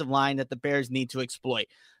offensive line that the Bears need to exploit.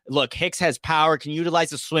 Look, Hicks has power, can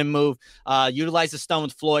utilize a swim move, utilize the stone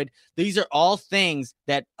with Floyd. These are all things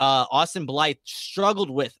that Austin Blythe struggled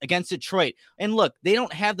with against Detroit. And look, they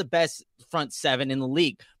don't have the best front seven in the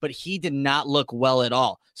league, but he did not look well at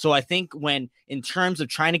all. So I think in terms of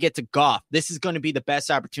trying to get to Goff, this is going to be the best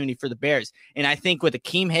opportunity for the Bears. And I think with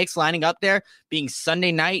Akeem Hicks lining up there, being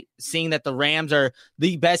Sunday night, seeing that the Rams are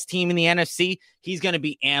the best team in the NFC, he's going to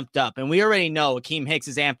be amped up. And we already know Akeem Hicks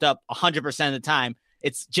is amped up 100% of the time.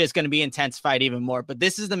 It's just going to be intensified even more. But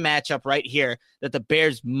this is the matchup right here that the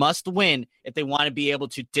Bears must win if they want to be able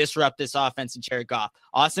to disrupt this offense and Jared Goff.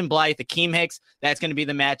 Austin Blythe, Akeem Hicks, that's going to be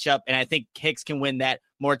the matchup. And I think Hicks can win that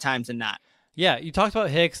more times than not. Yeah, you talked about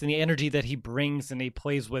Hicks and the energy that he brings and he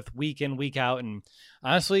plays with week in, week out. And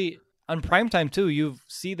honestly, on primetime too, you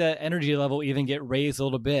see that energy level even get raised a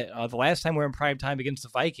little bit. The last time we were in primetime against the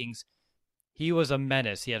Vikings, he was a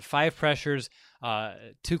menace. He had 5 pressures,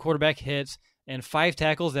 2 quarterback hits, and 5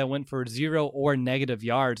 tackles that went for 0 or negative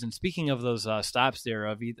yards. And speaking of those stops there,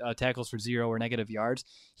 of tackles for 0 or negative yards,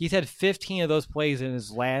 he's had 15 of those plays in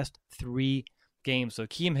his last 3 games. So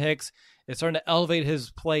Akeem Hicks is starting to elevate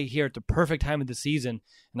his play here at the perfect time of the season.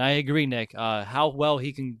 And I agree, Nick. How well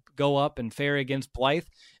he can go up and fare against Blythe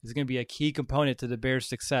is going to be a key component to the Bears'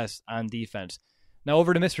 success on defense. Now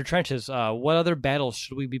over to Mr. Trenches. What other battles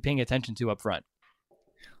should we be paying attention to up front?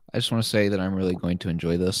 I just want to say that I'm really going to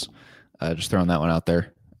enjoy this. Just throwing that one out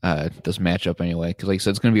there, this matchup anyway, because like I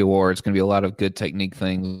said, it's going to be a war. It's going to be a lot of good technique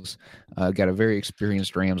things. Got a very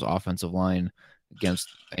experienced Rams offensive line against,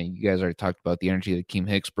 and you guys already talked about the energy that Akeem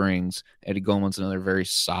Hicks brings. Eddie Goldman's another very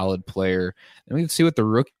solid player. And we can see what the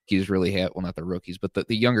rookies really have. Well, not the rookies, but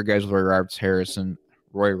the younger guys, Roy Robertson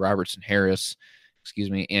Harris,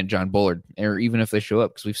 and John Bullard, or even if they show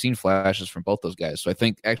up, because we've seen flashes from both those guys. So I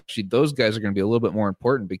think actually those guys are going to be a little bit more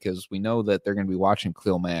important because we know that they're going to be watching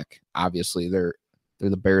Khalil Mack. Obviously, they're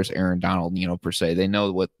the Bears' Aaron Donald, per se. They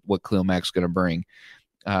know what Khalil Mack's going to bring.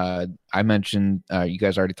 I mentioned you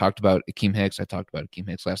guys already talked about Akeem Hicks. I talked about Akeem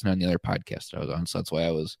Hicks last night on the other podcast I was on, so that's why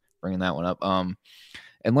I was bringing that one up.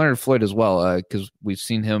 And Leonard Floyd as well, because we've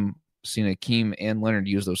seen Akeem and Leonard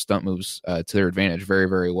use those stunt moves to their advantage very,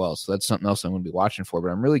 very well. So that's something else I'm going to be watching for. But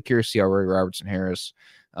I'm really curious to see how Roy Robertson Harris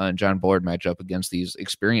and John Bullard match up against these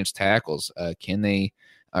experienced tackles. Can they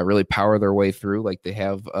really power their way through like they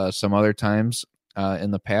have some other times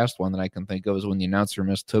in the past? One that I can think of is when the announcer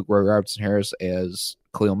mistook Roy Robertson Harris as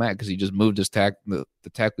Khalil Mack because he just moved his the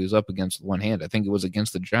tackle he was up against with one hand. I think it was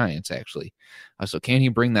against the Giants, actually. So can he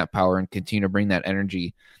bring that power and continue to bring that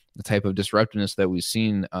energy, the type of disruptiveness that we've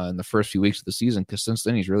seen in the first few weeks of the season? Because since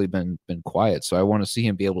then, he's really been quiet. So I want to see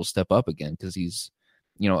him be able to step up again because he's,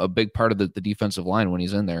 a big part of the defensive line when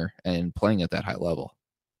he's in there and playing at that high level.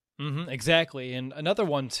 Mm-hmm, exactly. And another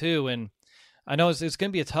one, too, and I know it's going to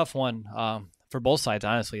be a tough one for both sides,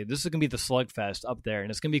 honestly. This is going to be the slugfest up there, and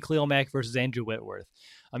it's going to be Khalil Mack versus Andrew Whitworth.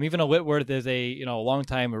 Even though Whitworth is a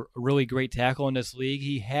long-time, really great tackle in this league,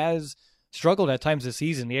 he has struggled at times this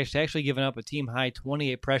season. He actually given up a team-high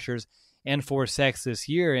 28 pressures and 4 sacks this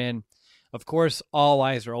year. And, of course, all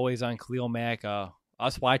eyes are always on Khalil Mack.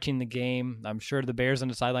 Us watching the game, I'm sure the Bears on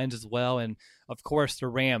the sidelines as well. And, of course, the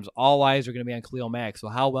Rams, all eyes are going to be on Khalil Mack. So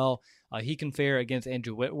how well he can fare against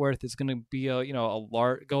Andrew Whitworth is going to be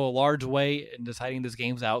go a large way in deciding this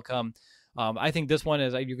game's outcome. I think this one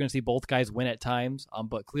is you're going to see both guys win at times,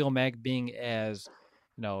 but Khalil Mack being as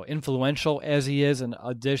influential as he is, and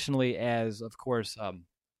additionally as, of course,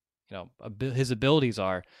 his abilities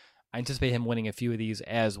are, I anticipate him winning a few of these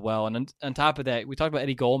as well. And on top of that, we talked about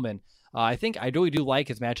Eddie Goldman. I think I really do like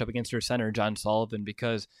his matchup against their center, John Sullivan,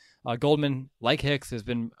 because Goldman, like Hicks, has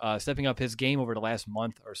been stepping up his game over the last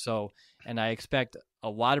month or so, and I expect a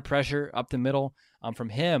lot of pressure up the middle from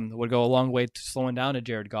him would go a long way to slowing down a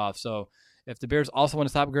Jared Goff. So if the Bears also want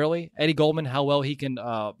to stop Gurley, Eddie Goldman, how well he can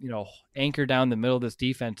anchor down the middle of this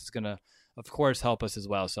defense is going to, of course, help us as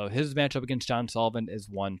well. So his matchup against John Sullivan is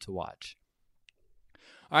one to watch.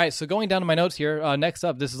 All right, so going down to my notes here, next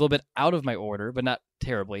up, this is a little bit out of my order, but not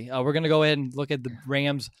terribly. We're going to go ahead and look at the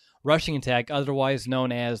Rams' rushing attack, otherwise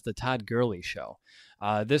known as the Todd Gurley Show.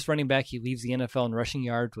 This running back, he leads the NFL in rushing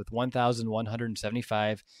yards with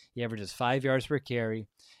 1,175. He averages 5 yards per carry,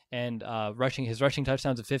 and his rushing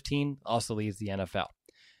touchdowns of 15 also leads the NFL.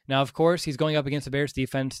 Now, of course, he's going up against the Bears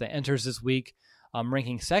defense that enters this week,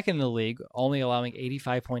 ranking second in the league, only allowing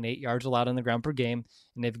 85.8 yards allowed on the ground per game,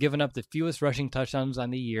 and they've given up the fewest rushing touchdowns on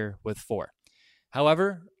the year with 4.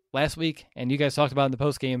 However, last week, and you guys talked about in the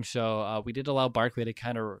post-game show, we did allow Barkley to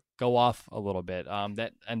kind of go off a little bit.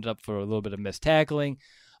 That ended up for a little bit of missed tackling,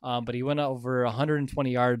 but he went over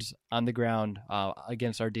 120 yards on the ground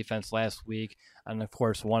against our defense last week, and of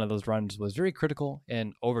course, one of those runs was very critical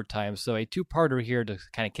in overtime. So a two-parter here to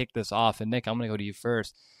kind of kick this off, and Nick, I'm going to go to you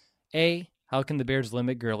first. A, how can the Bears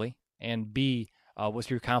limit Gurley? And B, what's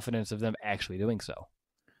your confidence of them actually doing so?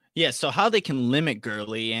 Yeah, so how they can limit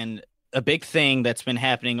Gurley, and a big thing that's been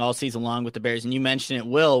happening all season long with the Bears, and you mentioned it,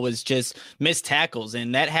 Will, was just missed tackles.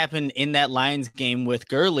 And that happened in that Lions game with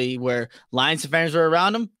Gurley, where Lions defenders were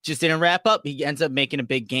around him, just didn't wrap up. He ends up making a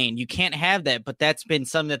big gain. You can't have that, but that's been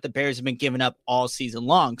something that the Bears have been giving up all season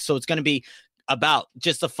long. So it's going to be about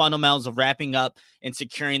just the fundamentals of wrapping up and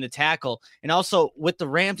securing the tackle. And also with the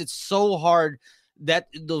Rams, it's so hard. That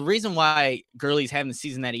the reason why Gurley's having the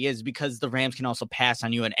season that he is because the Rams can also pass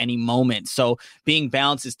on you at any moment. So being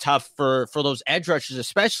balanced is tough for those edge rushers,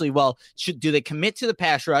 especially. Well, do they commit to the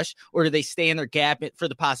pass rush, or do they stay in their gap for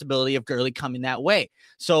the possibility of Gurley coming that way?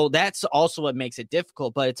 So that's also what makes it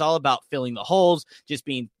difficult, but it's all about filling the holes, just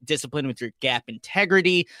being disciplined with your gap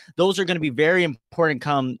integrity. Those are going to be very important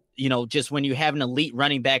come, just when you have an elite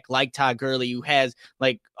running back like Todd Gurley, who has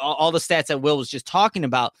like all the stats that Will was just talking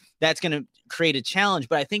about. That's going to create a challenge,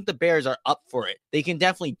 but I think the Bears are up for it. They can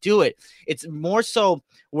definitely do it. It's more so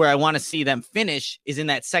where I want to see them finish is in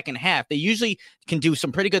that second half. They usually can do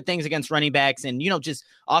some pretty good things against running backs and, just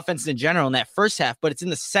offense in general in that first half, but it's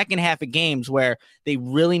in the second half of games where they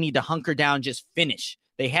really need to hunker down, just finish.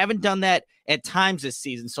 They haven't done that at times this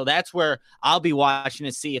season. So that's where I'll be watching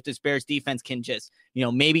to see if this Bears defense can just,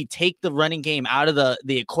 maybe take the running game out of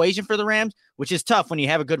the equation for the Rams, which is tough when you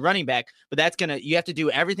have a good running back, but you have to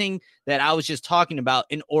do everything that I was just talking about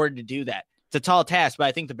in order to do that. It's a tall task, but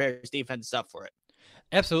I think the Bears defense is up for it.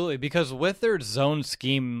 Absolutely. Because with their zone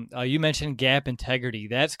scheme, you mentioned gap integrity.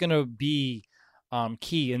 That's going to be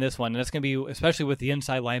key in this one. And that's going to be especially with the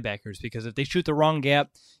inside linebackers, because if they shoot the wrong gap,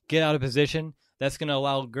 get out of position, that's going to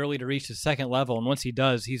allow Gurley to reach the second level. And once he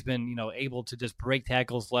does, he's been, able to just break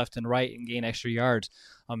tackles left and right and gain extra yards.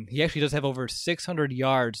 He actually does have over 600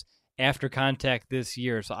 yards after contact this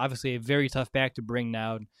year. So obviously a very tough back to bring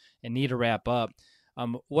now and need to wrap up.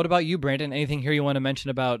 What about you, Brandon? Anything here you want to mention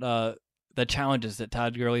about the challenges that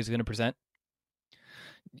Todd Gurley is going to present?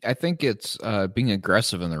 I think it's being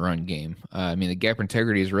aggressive in the run game. The gap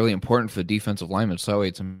integrity is really important for the defensive linemen. So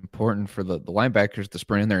it's important for the linebackers to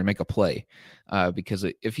sprint in there and make a play. Because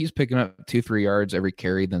if he's picking up 2-3 yards every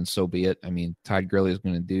carry, then so be it. Todd Gurley is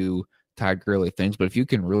going to do Todd Gurley things. But if you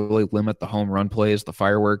can really limit the home run plays, the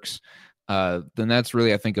fireworks, then that's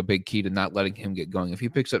really, I think, a big key to not letting him get going. If he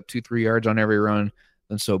picks up 2-3 yards on every run,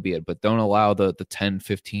 then so be it. But don't allow the 10,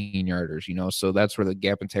 15 yarders, So that's where the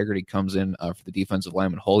gap integrity comes in for the defensive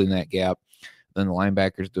lineman holding that gap. Then the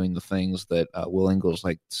linebackers doing the things that Will Ingles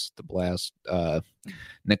likes to blast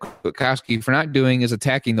Nick Kwiatkowski for not doing, is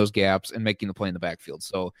attacking those gaps and making the play in the backfield.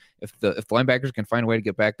 So if the linebackers can find a way to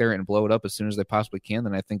get back there and blow it up as soon as they possibly can,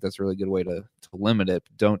 then I think that's a really good way to limit it.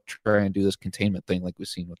 Don't try and do this containment thing like we've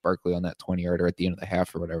seen with Barkley on that 20-yarder at the end of the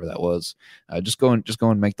half or whatever that was. Just go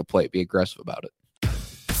and make the play. Be aggressive about it.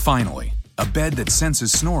 Finally, a bed that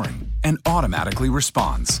senses snoring and automatically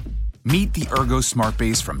responds. Meet the Ergo Smart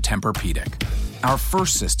Base from Tempur-Pedic, our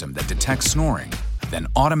first system that detects snoring, then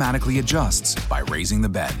automatically adjusts by raising the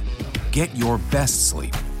bed. Get your best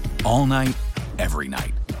sleep all night, every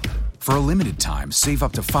night. For a limited time, save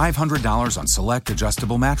up to $500 on select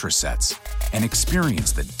adjustable mattress sets and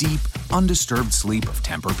experience the deep, undisturbed sleep of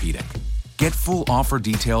Tempur-Pedic. Get full offer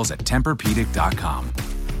details at TempurPedic.com.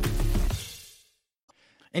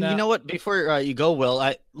 And you know what? Before you go,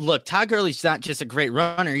 Will, look, Todd Gurley's not just a great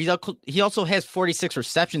runner. He also has 46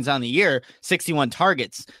 receptions on the year, 61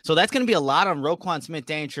 targets. So that's going to be a lot on Roquan Smith,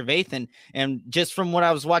 Danny Trevathan. And just from what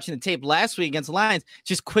I was watching the tape last week against the Lions,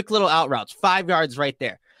 just quick little out routes, 5 yards right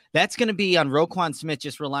there. That's going to be on Roquan Smith,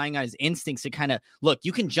 just relying on his instincts to kind of look.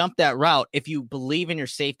 You can jump that route if you believe in your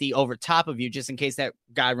safety over top of you, just in case that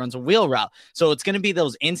guy runs a wheel route. So it's going to be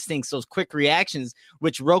those instincts, those quick reactions,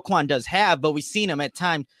 which Roquan does have, but we've seen him at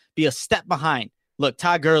times be a step behind. Look,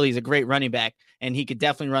 Todd Gurley is a great running back, and he could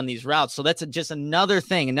definitely run these routes. So that's just another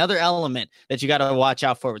thing, another element that you got to watch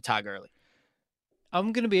out for with Todd Gurley.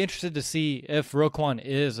 I'm going to be interested to see if Roquan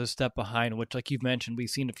is a step behind, which, like you've mentioned, we've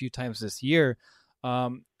seen a few times this year.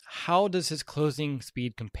 How does his closing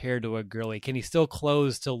speed compare to a Gurley? Can he still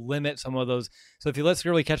close to limit some of those? So if he lets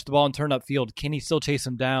Gurley catch the ball and turn upfield, can he still chase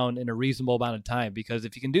him down in a reasonable amount of time? Because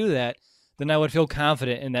if he can do that, then I would feel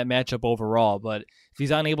confident in that matchup overall. But if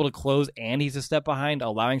he's unable to close and he's a step behind,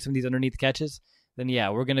 allowing some of these underneath catches, then yeah,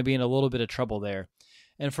 we're going to be in a little bit of trouble there.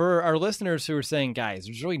 And for our listeners who are saying, guys,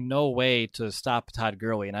 there's really no way to stop Todd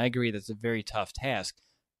Gurley, and I agree that's a very tough task.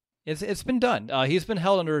 It's been done. He's been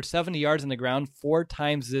held under 70 yards on the ground 4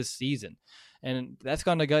 times this season. And that's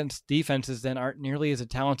gone against defenses that aren't nearly as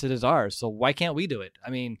talented as ours. So why can't we do it?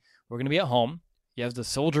 We're going to be at home. You have the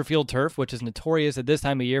Soldier Field turf, which is notorious at this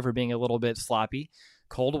time of year for being a little bit sloppy,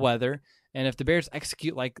 cold weather. And if the Bears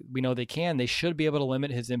execute like we know they can, they should be able to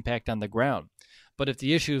limit his impact on the ground. But if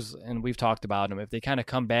the issues, and we've talked about them, if they kind of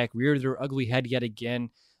come back, rear their ugly head yet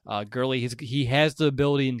again, Gurley, he has the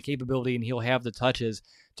ability and capability, and he'll have the touches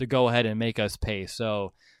to go ahead and make us pay.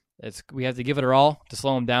 So we have to give it our all to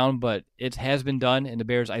slow him down, but it has been done, and the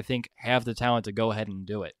Bears, I think, have the talent to go ahead and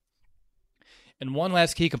do it. And one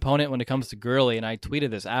last key component when it comes to Gurley, and I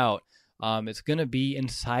tweeted this out, it's going to be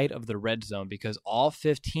inside of the red zone because all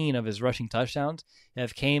 15 of his rushing touchdowns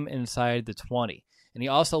have came inside the 20. And he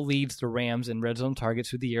also leads the Rams in red zone targets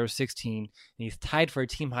through the year of 16, and he's tied for a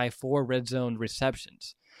team-high 4 red zone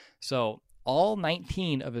receptions. So all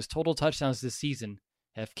 19 of his total touchdowns this season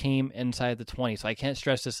have came inside the 20. So I can't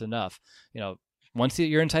stress this enough. Once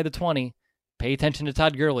you're inside the 20, pay attention to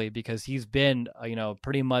Todd Gurley because he's been,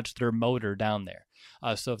 pretty much their motor down there.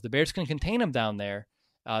 So if the Bears can contain him down there,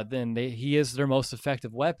 then he is their most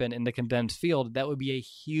effective weapon in the condensed field. That would be a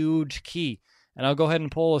huge key. And I'll go ahead and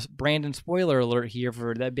pull a Brandon spoiler alert here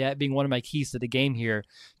for that being one of my keys to the game here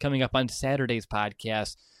coming up on Saturday's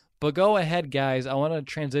podcast. But go ahead, guys. I want to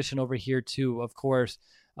transition over here to, of course,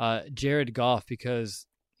 Jared Goff because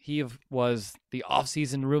he was the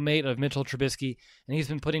offseason roommate of Mitchell Trubisky, and he's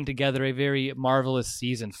been putting together a very marvelous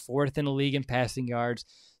season. 4th in the league in passing yards,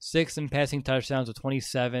 6th in passing touchdowns with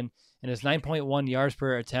 27, and his 9.1 yards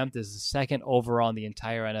per attempt is the 2nd overall in the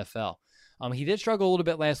entire NFL. He did struggle a little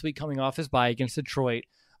bit last week coming off his bye against Detroit,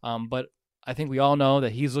 but I think we all know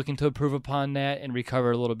that he's looking to improve upon that and recover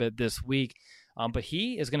a little bit this week. But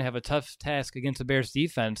he is going to have a tough task against the Bears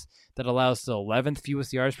defense that allows the 11th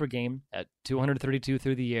fewest yards per game at 232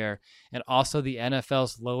 through the air, and also the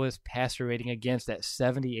NFL's lowest passer rating against at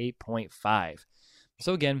 78.5.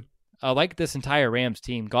 So again, like this entire Rams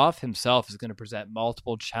team, Goff himself is going to present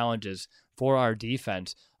multiple challenges for our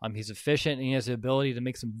defense. He's efficient and he has the ability to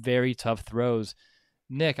make some very tough throws.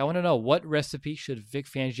 Nick, I want to know, what recipe should Vic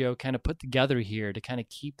Fangio kind of put together here to kind of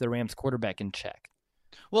keep the Rams quarterback in check?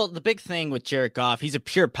 Well, the big thing with Jared Goff, he's a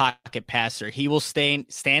pure pocket passer. He will stand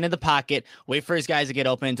in the pocket, wait for his guys to get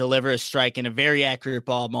open, and deliver a strike in a very accurate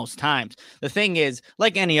ball most times. The thing is,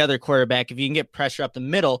 like any other quarterback, if you can get pressure up the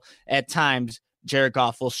middle at times, Jared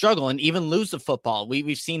Goff will struggle and even lose the football.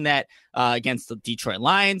 We've seen that against the Detroit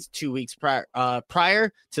Lions 2 weeks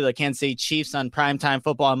prior to the Kansas City Chiefs on primetime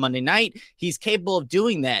football on Monday night. He's capable of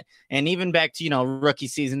doing that. And even back to, rookie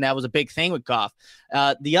season, that was a big thing with Goff.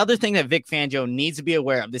 The other thing that Vic Fangio needs to be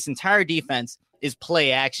aware of, this entire defense, is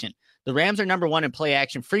play action. The Rams are number 1 in play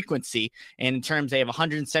action frequency. And in terms, they have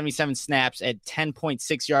 177 snaps at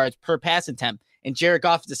 10.6 yards per pass attempt. And Jared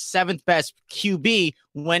Goff is the 7th best QB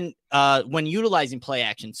when utilizing play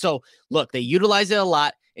action. So, look, they utilize it a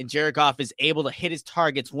lot, and Jared Goff is able to hit his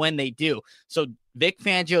targets when they do. So, Vic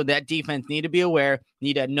Fangio, that defense, need to be aware,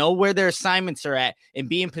 need to know where their assignments are at and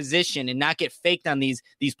be in position and not get faked on these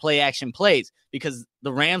play action plays because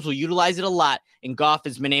the Rams will utilize it a lot, and Goff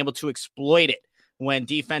has been able to exploit it when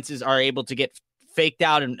defenses are able to get faked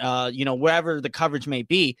out and, wherever the coverage may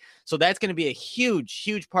be. So that's going to be a huge,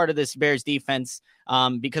 huge part of this Bears defense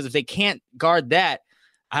because if they can't guard that,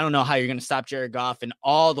 I don't know how you're going to stop Jared Goff and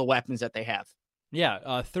all the weapons that they have. Yeah,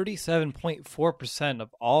 37.4%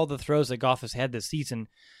 of all the throws that Goff has had this season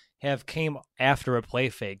have came after a play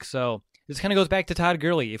fake. So this kind of goes back to Todd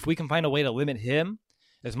Gurley. If we can find a way to limit him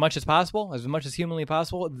as much as possible, as much as humanly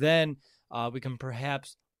possible, then we can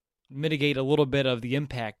perhaps mitigate a little bit of the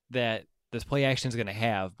impact that this play action is going to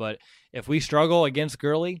have. But if we struggle against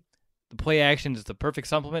Gurley, the play action is the perfect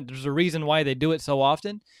supplement. There's a reason why they do it so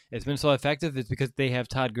often. It's been so effective. It's because they have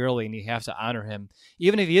Todd Gurley, and you have to honor him.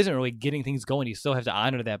 Even if he isn't really getting things going, you still have to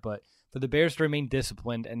honor that. But for the Bears to remain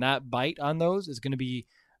disciplined and not bite on those is going to be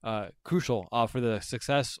crucial for the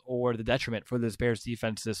success or the detriment for this Bears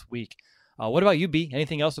defense this week. What about you, B?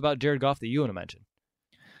 Anything else about Jared Goff that you want to mention?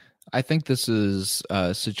 I think this is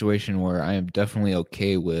a situation where I am definitely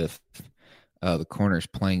okay with the corners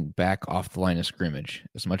playing back off the line of scrimmage.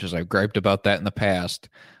 As much as I've griped about that in the past,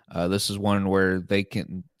 this is one where they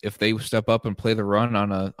can, if they step up and play the run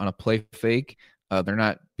on a play fake, they're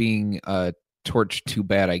not being torched too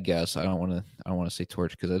bad. I guess I don't want to say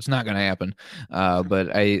torch because it's not going to happen.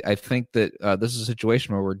 But I think that this is a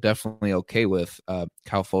situation where we're definitely okay with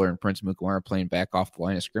Kyle Fuller and Prince Mukamara playing back off the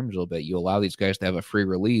line of scrimmage a little bit. You allow these guys to have a free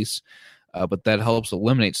release. But that helps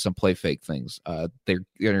eliminate some play fake things. They're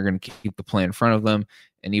going to keep the play in front of them,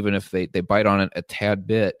 and even if they bite on it a tad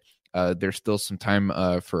bit, there's still some time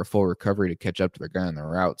for a full recovery to catch up to their guy on the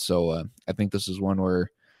route. So I think this is one where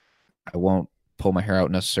I won't pull my hair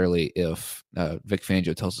out necessarily if Vic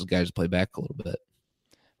Fangio tells his guys to play back a little bit.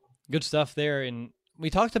 Good stuff there. And we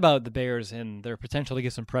talked about the Bears and their potential to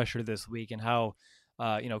get some pressure this week and how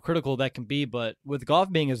critical that can be. But with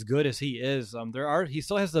Goff being as good as he is, he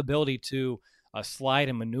still has the ability to slide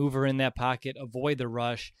and maneuver in that pocket, avoid the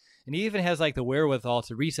rush, and he even has like the wherewithal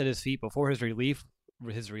to reset his feet before his release,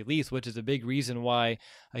 which is a big reason why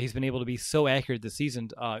he's been able to be so accurate this season,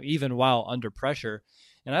 even while under pressure.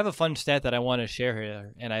 And I have a fun stat that I want to share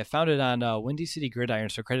here, and I found it on Windy City Gridiron,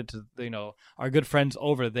 so credit to our good friends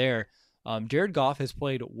over there. Jared Goff has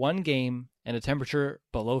played one game in a temperature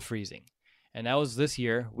below freezing, and that was this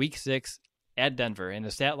year, Week 6 at Denver, and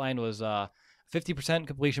the stat line was 50%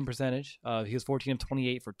 completion percentage. He was 14 of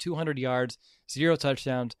 28 for 200 yards, 0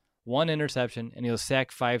 touchdowns, 1 interception, and he was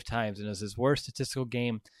sacked 5 times, and it was his worst statistical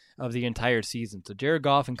game of the entire season. So Jared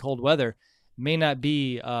Goff in cold weather may not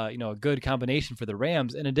be a good combination for the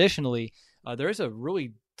Rams. And additionally, there is a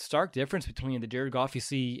really stark difference between the Jared Goff you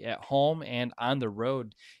see at home and on the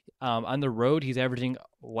road. On the road, he's averaging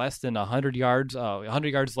less than 100 yards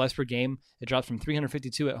less per game. It drops from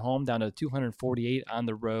 352 at home down to 248 on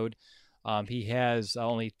the road. He has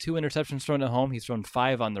only 2 interceptions thrown at home. He's thrown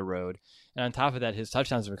 5 on the road. And on top of that, his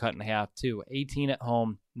touchdowns are cut in half too. 18 at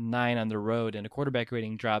home, 9 on the road. And the quarterback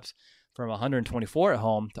rating drops from 124 at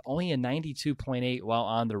home to only a 92.8 while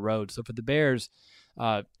on the road. So for the Bears,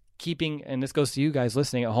 keeping, and this goes to you guys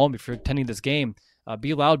listening at home if you're attending this game,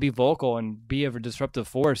 be loud, be vocal, and be a disruptive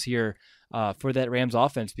force here for that Rams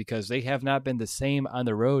offense, because they have not been the same on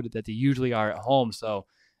the road that they usually are at home. So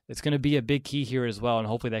it's going to be a big key here as well, and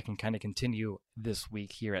hopefully that can kind of continue this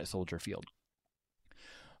week here at Soldier Field.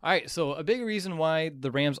 All right, so a big reason why the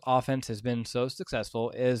Rams offense has been so successful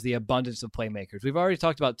is the abundance of playmakers. We've already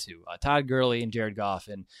talked about 2, Todd Gurley and Jared Goff,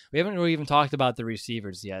 and we haven't really even talked about the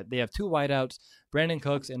receivers yet. They have 2 wideouts, Brandon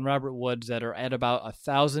Cooks and Robert Woods, that are at about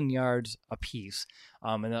 1,000 yards apiece.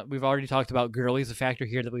 And we've already talked about Gurley as a factor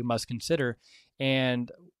here that we must consider.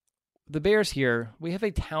 And the Bears here, we have a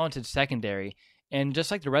talented secondary, and just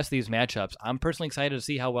like the rest of these matchups, I'm personally excited to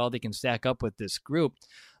see how well they can stack up with this group.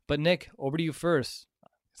 But Nick, over to you first.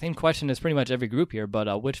 Same question as pretty much every group here,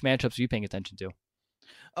 but which matchups are you paying attention to?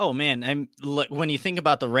 Oh man, when you think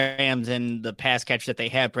about the Rams and the pass catch that they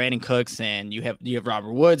have, Brandon Cooks, and you have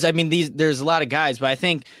Robert Woods. I mean, there's a lot of guys, but I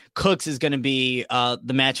think Cooks is going to be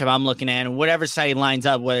the matchup I'm looking at, and whatever side he lines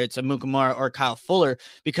up, whether it's Amukamara or Kyle Fuller,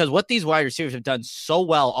 because what these wide receivers have done so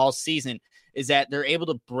well all season is that they're able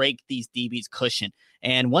to break these DB's cushion.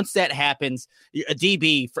 And once that happens, a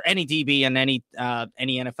DB, for any DB on any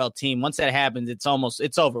NFL team, once that happens, it's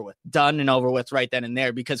over with, done and over with right then and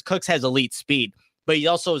there, because Cooks has elite speed, but he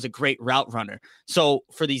also is a great route runner. So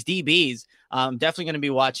for these DBs, I'm definitely going to be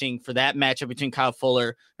watching for that matchup between Kyle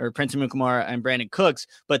Fuller or Prince Amukamara and Brandon Cooks,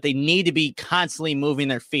 but they need to be constantly moving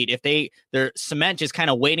their feet. If their cement just kind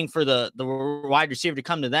of waiting for the wide receiver to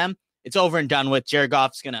come to them, it's over and done with. Jared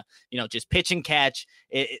Goff's going to, just pitch and catch.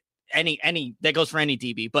 Any that goes for any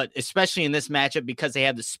DB, but especially in this matchup, because they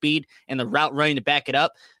have the speed and the route running to back it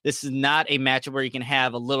up, this is not a matchup where you can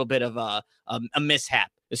have a little bit of a mishap,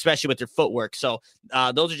 especially with their footwork. So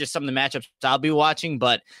those are just some of the matchups I'll be watching,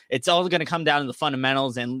 but it's all going to come down to the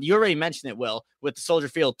fundamentals. And you already mentioned it, Will, with the Soldier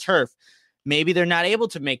Field turf. Maybe they're not able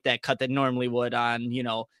to make that cut that normally would on,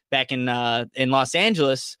 back in Los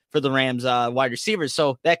Angeles for the Rams wide receivers.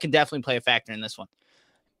 So that can definitely play a factor in this one.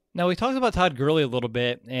 Now, we talked about Todd Gurley a little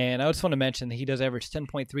bit, and I just want to mention that he does average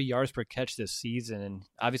 10.3 yards per catch this season, and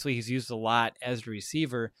obviously he's used a lot as a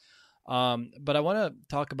receiver. But I want to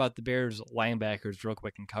talk about the Bears linebackers real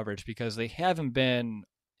quick in coverage, because they haven't been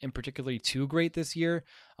in particularly too great this year.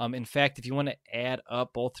 In fact, if you want to add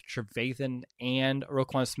up both Trevathan and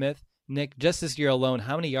Roquan Smith, Nick, just this year alone,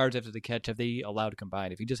 how many yards after the catch have they allowed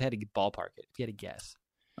combined? If you just had to ballpark it, if you had to guess.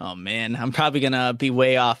 Oh, man, I'm probably going to be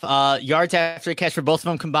way off. Yards after the catch for both of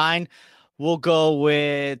them combined, we'll go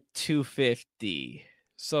with 250.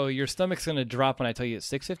 So your stomach's going to drop when I tell you it's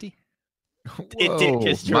 650? It did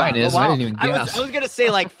just drop. I didn't even guess. I was going to say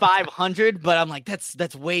like 500, but I'm like,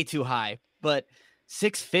 that's way too high. But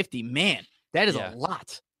 650, man, that is a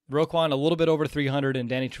lot. Roquan a little bit over 300 and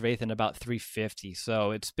Danny Trevathan about 350.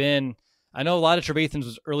 So it's been, I know a lot of Trevathan's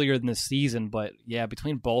was earlier in the season, but yeah,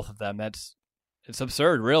 between both of them, it's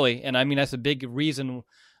absurd, really. And I mean, that's a big reason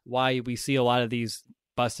why we see a lot of these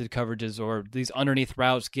busted coverages or these underneath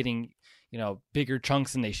routes getting, bigger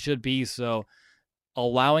chunks than they should be. So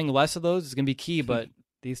allowing less of those is going to be key, but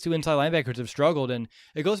these two inside linebackers have struggled, and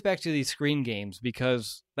it goes back to these screen games,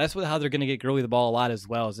 because that's how they're going to get Gurley the ball a lot as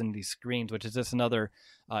well, as in these screens, which is just another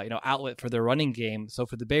outlet for their running game. So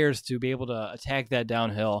for the Bears to be able to attack that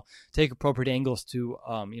downhill, take appropriate angles to,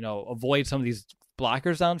 avoid some of these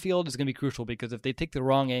blockers downfield is going to be crucial, because if they take the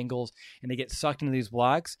wrong angles and they get sucked into these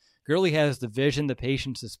blocks, Gurley has the vision, the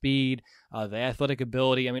patience, the speed, the athletic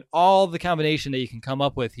ability. I mean, all the combination that you can come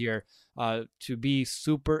up with here to be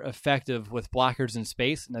super effective with blockers in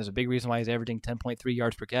space. And there's a big reason why he's averaging 10.3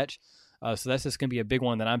 yards per catch. So that's just going to be a big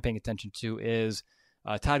one that I'm paying attention to, is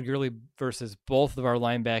Todd Gurley versus both of our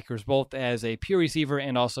linebackers, both as a pure receiver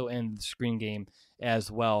and also in the screen game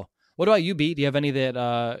as well. What about you, B? Do you have any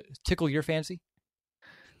that tickle your fancy?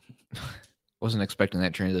 Wasn't expecting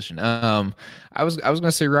that transition. I was going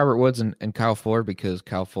to say Robert Woods and Kyle Fuller, because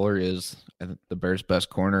Kyle Fuller is the Bears' best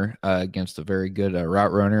corner against a very good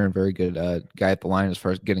route runner and very good guy at the line as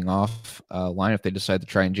far as getting off line if they decide to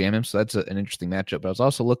try and jam him. So that's an interesting matchup. But I was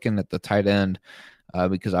also looking at the tight end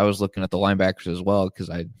because I was looking at the linebackers as well, because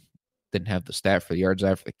I didn't have the stat for the yards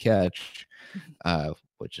after the catch,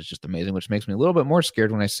 which is just amazing, which makes me a little bit more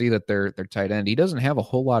scared when I see that their tight end, he doesn't have a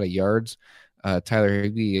whole lot of yards. Tyler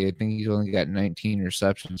Higbee, I think he's only got 19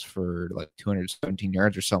 receptions for like 217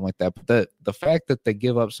 yards or something like that. But the fact that they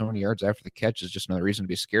give up so many yards after the catch is just another reason to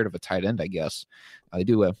be scared of a tight end, I guess. They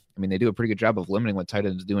do a pretty good job of limiting what tight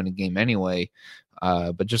ends do in a game anyway.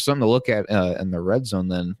 But just something to look at in the red zone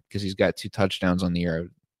then, because he's got 2 touchdowns on the year. I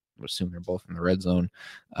would assume they're both in the red zone.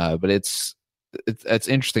 But it's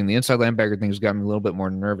interesting. The inside linebacker thing has got me a little bit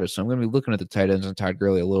more nervous. So I'm going to be looking at the tight ends and Todd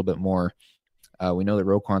Gurley a little bit more. We know that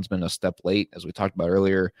Roquan's been a step late, as we talked about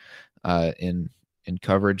earlier, in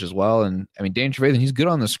coverage as well. And I mean, Danny Trevathan, he's good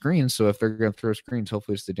on the screen. So if they're going to throw screens,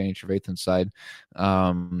 hopefully it's the Danny Trevathan side,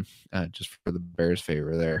 just for the Bears'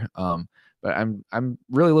 favor there. But I'm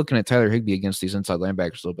really looking at Tyler Higbee against these inside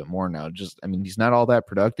linebackers a little bit more now. He's not all that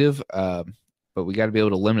productive, but we got to be able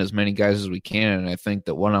to limit as many guys as we can. And I think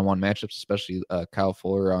that one-on-one matchups, especially Kyle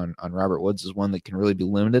Fuller on Robert Woods, is one that can really be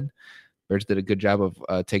limited. Bears did a good job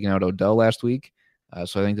of taking out Odell last week.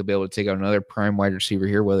 So I think they'll be able to take out another prime wide receiver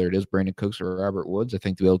here, whether it is Brandon Cooks or Robert Woods. I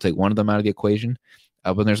think they'll be able to take one of them out of the equation.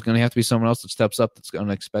 But there's going to have to be someone else that steps up that's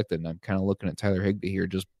unexpected. And I'm kind of looking at Tyler Higbee here,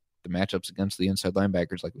 just the matchups against the inside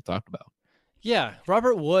linebackers like we talked about. Yeah,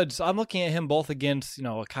 Robert Woods, I'm looking at him both against,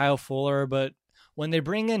 Kyle Fuller, but when they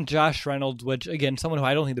bring in Josh Reynolds, which, again, someone who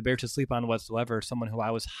I don't think the Bears should sleep on whatsoever, someone who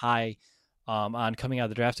I was high on coming out of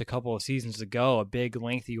the draft a couple of seasons ago, a big,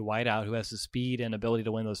 lengthy wideout who has the speed and ability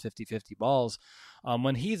to win those 50-50 balls.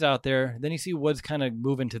 When he's out there, then you see Woods kind of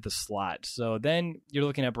move into the slot. So then you're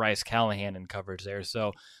looking at Bryce Callahan in coverage there.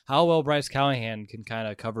 So how well Bryce Callahan can kind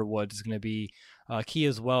of cover Woods is going to be key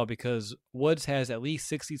as well, because Woods has at least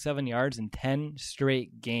 67 yards in 10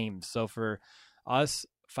 straight games. So for us,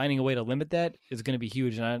 finding a way to limit that is going to be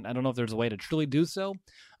huge. And I don't know if there's a way to truly do so.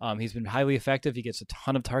 He's been highly effective. He gets a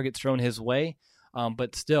ton of targets thrown his way.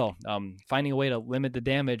 But still, finding a way to limit the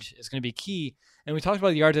damage is going to be key. And we talked about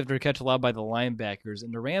the yards after catch allowed by the linebackers.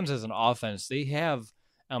 And the Rams as an offense, they have,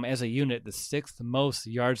 as a unit, the 6th most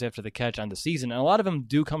yards after the catch on the season. And a lot of them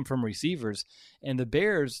do come from receivers. And the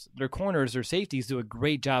Bears, their corners, their safeties do a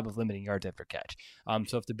great job of limiting yards after catch.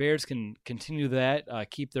 So if the Bears can continue that,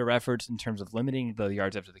 keep their efforts in terms of limiting the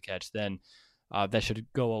yards after the catch, then that should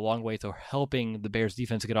go a long way to helping the Bears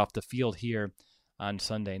defense get off the field here on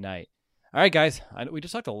Sunday night. All right, guys, we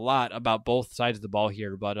just talked a lot about both sides of the ball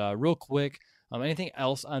here, but real quick, anything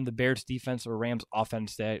else on the Bears defense or Rams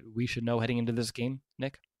offense that we should know heading into this game,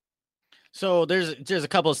 Nick? So there's a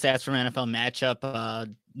couple of stats from NFL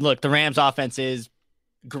matchup. Look, the Rams offense is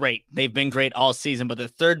great. They've been great all season, but they're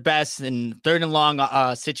third best in third and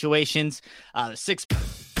long situations.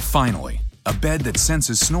 Finally, a bed that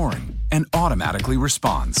senses snoring and automatically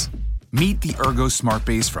responds. Meet the Ergo Smart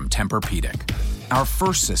Base from Tempur-Pedic, our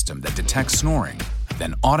first system that detects snoring,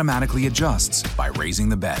 then automatically adjusts by raising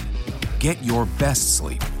the bed. Get your best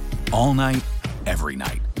sleep all night, every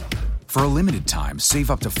night. For a limited time,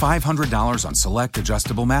 save up to $500 on select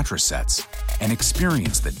adjustable mattress sets and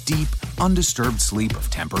experience the deep, undisturbed sleep of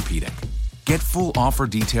Tempur-Pedic. Get full offer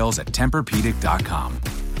details at TempurPedic.com.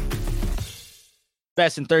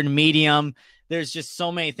 Best in third and medium. There's just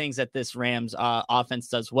so many things that this Rams offense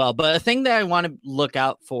does well. But a thing that I want to look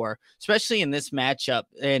out for, especially in this matchup,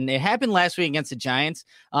 and it happened last week against the Giants,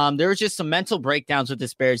 there was just some mental breakdowns with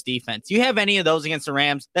this Bears defense. You have any of those against the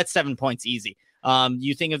Rams, that's 7 points easy.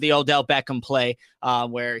 You think of the Odell Beckham play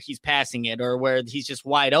where he's passing it or where he's just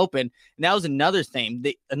wide open. And that was another thing.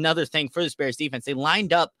 Another thing for this Bears defense, they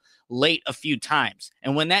lined up late a few times.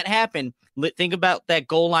 And when that happened, think about that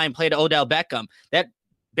goal line play to Odell Beckham. That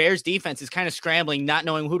Bears defense is kind of scrambling, not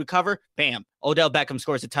knowing who to cover. Bam, Odell Beckham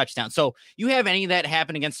scores a touchdown. So you have any of that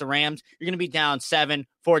happen against the Rams, you're going to be down 7,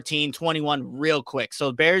 14, 21 real quick.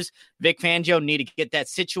 So Bears, Vic Fangio need to get that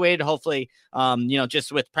situated. Hopefully,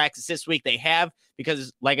 just with practice this week they have,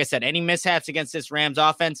 because like I said, any mishaps against this Rams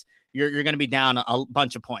offense, you're going to be down a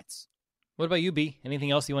bunch of points. What about you, B? Anything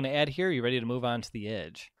else you want to add here? Are you ready to move on to the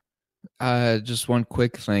edge? Just one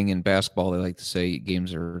quick thing. In basketball, they like to say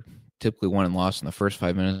games are typically won and lost in the first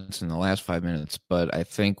 5 minutes and the last 5 minutes. But I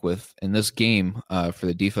think in this game, for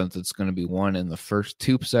the defense, it's going to be won in the first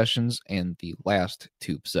 2 possessions and the last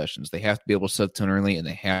 2 possessions. They have to be able to set the tone early, and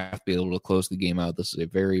they have to be able to close the game out. This is a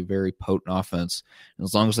very, very potent offense. And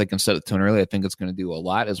as long as they can set the tone early, I think it's going to do a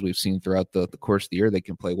lot. As we've seen throughout the course of the year, they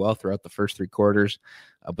can play well throughout the first 3 quarters,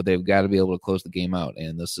 but they've got to be able to close the game out.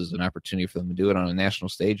 And this is an opportunity for them to do it on a national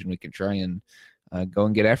stage, and we can try and go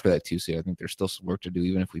and get after that 2 seed. I think there's still some work to do,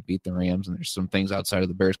 even if we beat the Rams, and there's some things outside of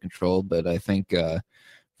the Bears' control. But I think for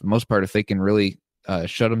the most part, if they can really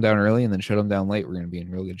shut them down early and then shut them down late, we're going to be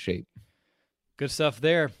in real good shape. Good stuff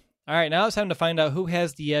there. All right, now it's time to find out who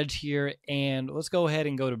has the edge here, and let's go ahead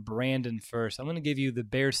and go to Brandon first. I'm going to give you the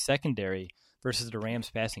Bears secondary versus the Rams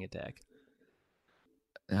passing attack.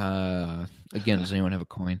 Again, does anyone have a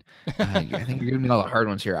coin? I think you're giving me all the hard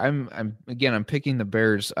ones here. I'm picking the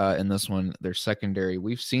Bears in this one. Their secondary.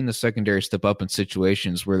 We've seen the secondary step up in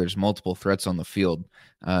situations where there's multiple threats on the field.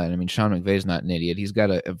 And I mean, Sean McVay's not an idiot. He's got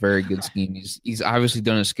a very good scheme. He's obviously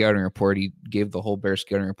done a scouting report. He gave the whole Bears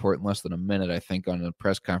scouting report in less than a minute, I think, on a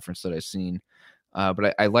press conference that I've seen.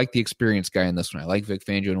 But I like the experienced guy in this one. I like Vic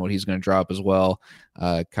Fangio and what he's going to drop as well.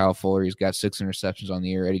 Kyle Fuller, he's got 6 interceptions on the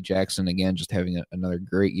year. Eddie Jackson, again, just having another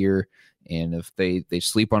great year. And if they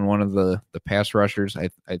sleep on one of the pass rushers,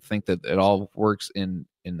 I think that it all works in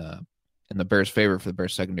the Bears' favor for the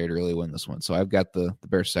Bears secondary to really win this one. So I've got the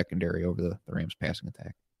Bears secondary over the Rams passing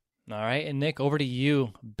attack. All right, and Nick, over to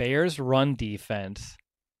you. Bears run defense,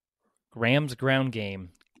 Rams ground game,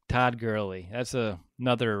 Todd Gurley. That's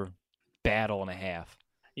another battle and a half.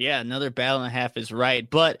 Yeah, another battle and a half is right.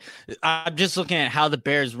 But I'm just looking at how the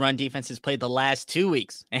Bears run defense has played the last 2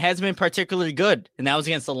 weeks. It hasn't been particularly good. And that was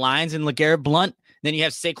against the Lions and LeGarrette Blount. Then you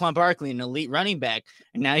have Saquon Barkley, an elite running back.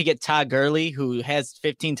 And now you get Todd Gurley, who has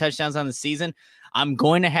 15 touchdowns on the season. I'm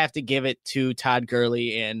going to have to give it to Todd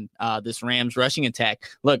Gurley and this Rams rushing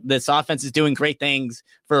attack. Look, this offense is doing great things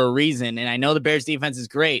for a reason. And I know the Bears defense is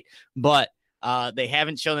great, but they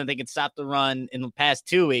haven't shown that they can stop the run in the past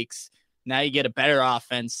 2 weeks. Now you get a better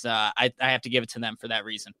offense. I have to give it to them for that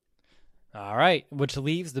reason. All right, which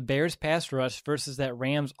leaves the Bears pass rush versus that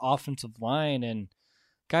Rams offensive line. And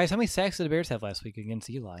guys, how many sacks did the Bears have last week against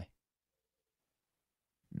Eli?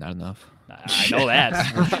 Not enough. I know that's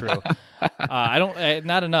for true.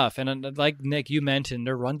 Not enough. And like Nick, you mentioned,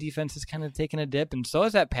 their run defense is kind of taking a dip, and so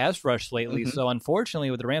is that pass rush lately. Mm-hmm. So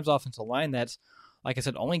unfortunately, with the Rams offensive line, that's, like I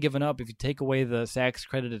said, only given up, if you take away the sacks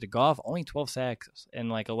credited to Goff, only 12 sacks in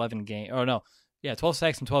like 11 games. Oh, no. Yeah, 12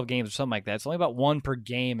 sacks in 12 games or something like that. It's only about 1 per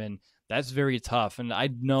game, and that's very tough. And I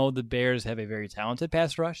know the Bears have a very talented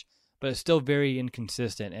pass rush, but it's still very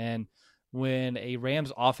inconsistent. And when a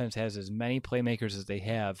Rams offense has as many playmakers as they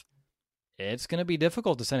have, it's going to be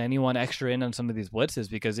difficult to send anyone extra in on some of these blitzes,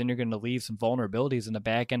 because then you're going to leave some vulnerabilities in the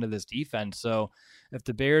back end of this defense. So if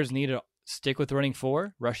the Bears need to stick with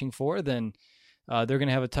rushing 4, then they're going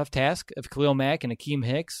to have a tough task. If Khalil Mack and Akeem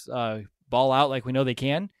Hicks ball out like we know they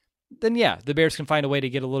can, then yeah, the Bears can find a way to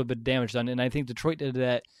get a little bit of damage done. And I think Detroit did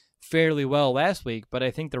that fairly well last week, but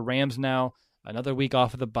I think the Rams now, another week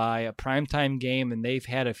off of the bye, a primetime game, and they've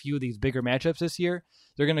had a few of these bigger matchups this year,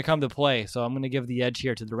 they're going to come to play. So I'm going to give the edge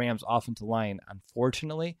here to the Rams offensive line,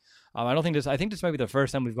 unfortunately. I think this might be the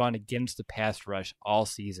first time we've gone against the pass rush all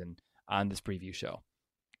season on this preview show.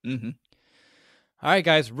 Mm-hmm. All right,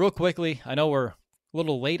 guys, real quickly, I know we're a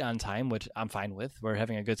little late on time, which I'm fine with. We're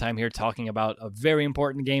having a good time here talking about a very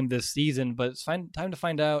important game this season, but it's time to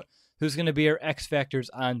find out who's going to be our X factors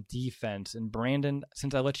on defense. And Brandon,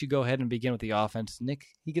 since I let you go ahead and begin with the offense, Nick,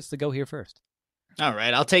 he gets to go here first. All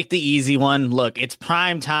right, I'll take the easy one. Look, it's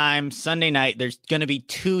prime time, Sunday night. There's going to be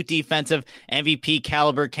 2 defensive MVP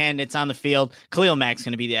caliber candidates on the field. Khalil Mack's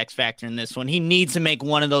going to be the X factor in this one. He needs to make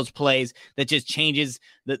one of those plays that just changes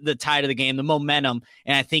the tide of the game, the momentum,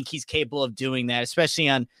 and I think he's capable of doing that, especially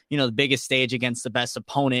on the biggest stage against the best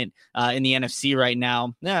opponent in the NFC right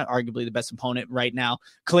now. Arguably the best opponent right now.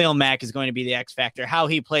 Khalil Mack is going to be the X factor. How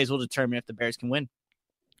he plays will determine if the Bears can win.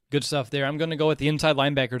 Good stuff there. I'm going to go with the inside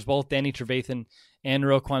linebackers, both Danny Trevathan and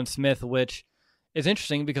Roquan Smith, which It's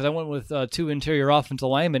interesting because I went with two interior offensive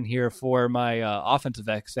linemen here for my offensive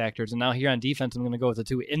X factors, and now here on defense, I'm going to go with the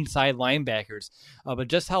two inside linebackers. But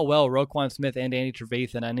just how well Roquan Smith and Danny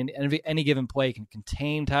Trevathan on any given play can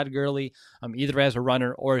contain Todd Gurley, either as a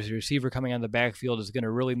runner or as a receiver coming on the backfield, is going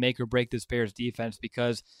to really make or break this Bears defense,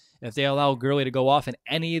 because if they allow Gurley to go off in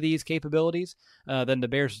any of these capabilities, then the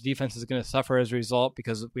Bears defense is going to suffer as a result,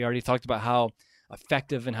 because we already talked about how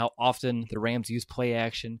effective and how often the Rams use play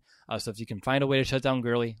action. So if you can find a way to shut down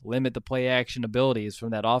Gurley, limit the play action abilities from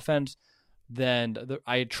that offense, then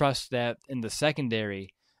I trust that in the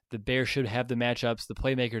secondary, the Bears should have the matchups, the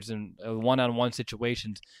playmakers in one-on-one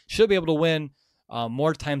situations, should be able to win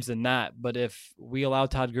more times than not. But if we allow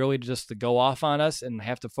Todd Gurley just to go off on us and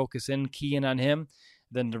have to key in on him,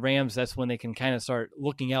 then the Rams, that's when they can kind of start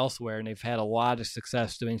looking elsewhere, and they've had a lot of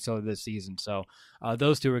success doing so this season. So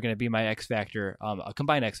those two are going to be my X factor, a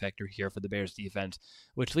combined X factor here for the Bears defense,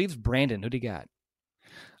 which leaves Brandon. Who do you got?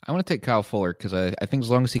 I want to take Kyle Fuller because I think as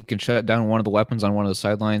long as he can shut down one of the weapons on one of the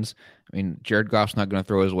sidelines, I mean, Jared Goff's not going to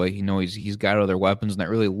throw his way. He's got other weapons, and that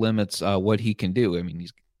really limits what he can do. I mean,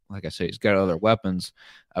 like I said, he's got other weapons,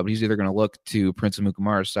 but he's either going to look to Prince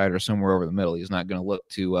Amukamara's side or somewhere over the middle. He's not going to look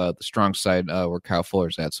to the strong side where Kyle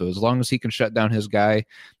Fuller's at. So as long as he can shut down his guy,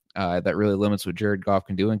 that really limits what Jared Goff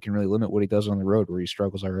can do and can really limit what he does on the road where he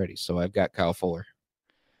struggles already. So I've got Kyle Fuller.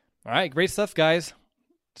 All right, great stuff, guys.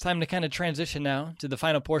 It's time to kind of transition now to the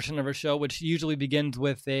final portion of our show, which usually begins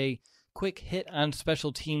with a quick hit on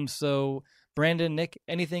special teams. So, Brandon, Nick,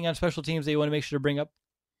 anything on special teams that you want to make sure to bring up?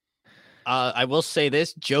 I will say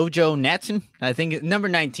this, Jojo Natson, I think number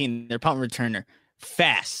 19, their punt returner,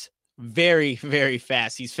 fast, very, very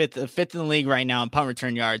fast. He's fifth in the league right now in punt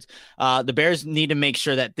return yards. The Bears need to make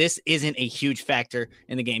sure that this isn't a huge factor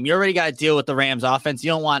in the game. You already got to deal with the Rams offense.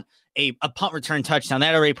 You don't want a punt return touchdown.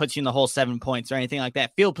 That already puts you in the whole 7 points or anything like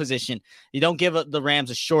that. Field position, you don't give the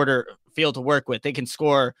Rams a shorter field to work with. They can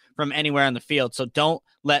score from anywhere on the field. So don't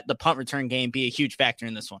let the punt return game be a huge factor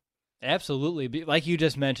in this one. Absolutely. Like you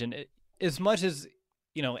just mentioned, as much as,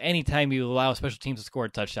 anytime you allow special teams to score a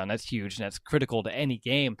touchdown, that's huge and that's critical to any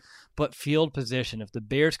game. But field position, if the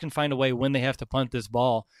Bears can find a way when they have to punt this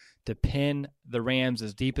ball to pin the Rams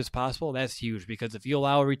as deep as possible, that's huge. Because if you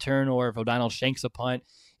allow a return or if O'Donnell shanks a punt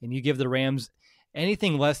and you give the Rams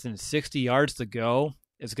anything less than 60 yards to go,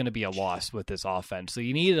 it's going to be a loss with this offense. So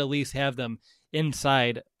you need to at least have them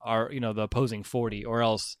inside the opposing 40, or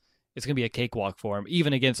else it's going to be a cakewalk for them,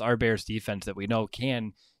 even against our Bears defense that we know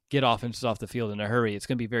can get offenses off the field in a hurry. It's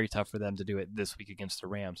going to be very tough for them to do it this week against the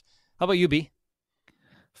Rams. How about you, B?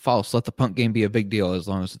 False. Let the punt game be a big deal as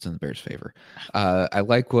long as it's in the Bears' favor. I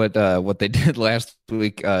like what they did last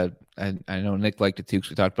week. I know Nick liked it too because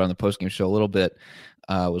we talked about it on the postgame show a little bit.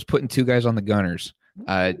 Was putting two guys on the Gunners.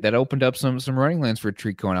 That opened up some running lanes for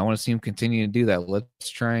Tariq Cohen. I want to see him continue to do that. Let's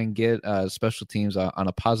try and get special teams on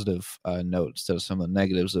a positive note instead of some of the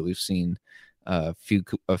negatives that we've seen a few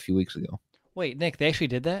weeks ago. Wait, Nick, they actually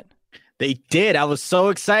did that? They did. I was so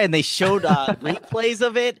excited. They showed replays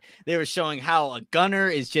of it. They were showing how a gunner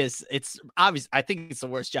is it's obvious. I think it's the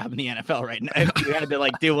worst job in the NFL right now. If you had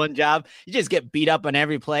to do one job, you just get beat up on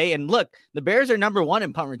every play. And look, the Bears are number 1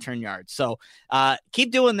 in punt return yards. So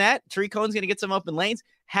keep doing that. Tariq Cohen's going to get some open lanes.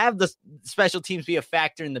 Have the special teams be a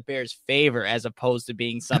factor in the Bears' favor as opposed to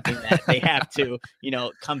being something that they have to,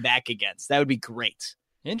 come back against. That would be great.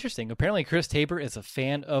 Interesting. Apparently, Chris Tabor is a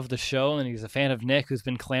fan of the show, and he's a fan of Nick, who's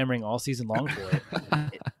been clamoring all season long for it.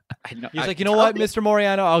 He's like, you know what, Mr.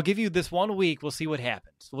 Moriano, I'll give you this 1 week. We'll see what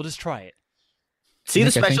happens. We'll just try it. See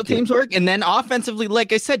the special teams work, and then offensively,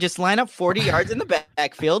 like I said, just line up 40 yards in the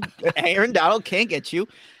backfield. Aaron Donald can't get you.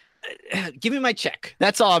 Give me my check.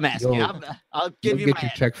 That's all I'm asking. I'll give you your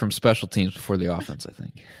check from special teams before the offense, I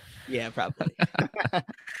think. Yeah, probably.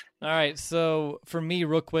 All right, so for me,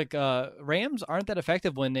 real quick, Rams aren't that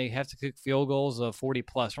effective when they have to kick field goals of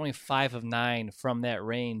 40-plus. They're only 5 of 9 from that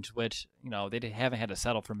range, which, they haven't had to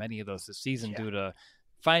settle for many of those this season due to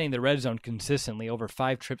finding the red zone consistently, over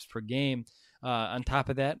 5 trips per game. On top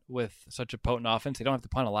of that, with such a potent offense, they don't have to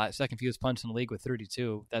punt a lot. Second fewest punts in the league with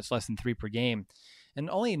 32. That's less than 3 per game. And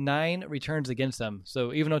only 9 returns against them.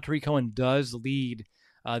 So even though Tariq Cohen does lead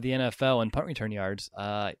the NFL in punt return yards,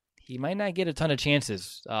 he might not get a ton of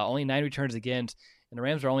chances. Only 9 returns against, and the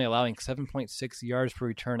Rams are only allowing 7.6 yards per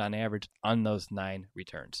return on average on those 9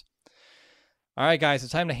 returns. All right, guys,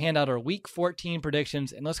 it's time to hand out our Week 14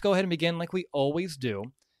 predictions, and let's go ahead and begin like we always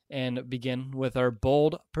do, and begin with our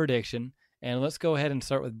bold prediction. And let's go ahead and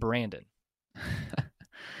start with Brandon.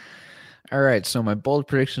 All right, so my bold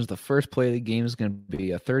prediction is the first play of the game is going to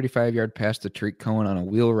be a 35-yard pass to Tariq Cohen on a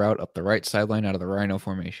wheel route up the right sideline out of the Rhino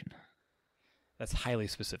formation. That's highly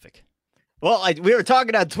specific. Well, we were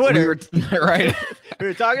talking on Twitter. Right. We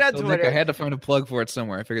were talking on So, Twitter. Nick, I had to find a plug for it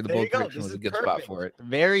somewhere. I figured the There bold you go. prediction This was a is good perfect. spot for it.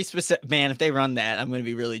 Very specific. Man, if they run that, I'm going to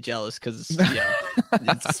be really jealous because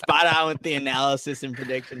it's spot on with the analysis and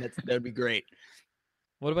prediction. That would be great.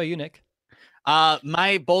 What about you, Nick?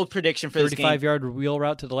 My bold prediction for this game. 35-yard wheel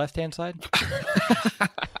route to the left-hand side?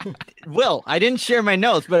 Will, I didn't share my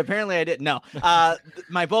notes, but apparently I didn't. No.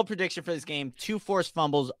 My bold prediction for this game, 2 forced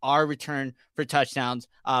fumbles are returned for touchdowns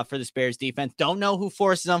for the Bears defense. Don't know who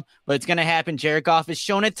forces them, but it's going to happen. Jared Goff has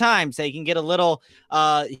shown at times that he can get a little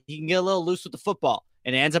loose with the football,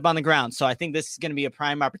 and it ends up on the ground. So I think this is going to be a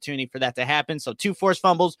prime opportunity for that to happen. So 2 forced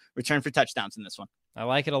fumbles, returned for touchdowns in this one. I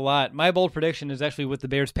like it a lot. My bold prediction is actually with the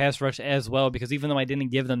Bears pass rush as well, because even though I didn't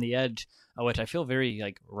give them the edge, which I feel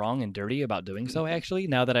very wrong and dirty about doing so, actually,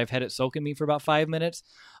 now that I've had it soak in me for about 5 minutes,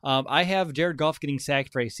 I have Jared Goff getting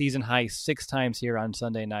sacked for a season high 6 times here on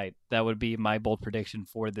Sunday night. That would be my bold prediction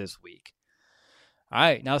for this week. All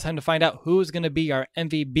right, now it's time to find out who's going to be our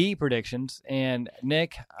MVP predictions. And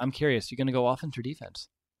Nick, I'm curious, you going to go offense or defense?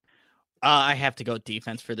 I have to go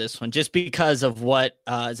defense for this one just because of what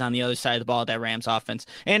is on the other side of the ball, that Rams offense.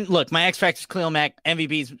 And look, my X factor is Khalil Mack.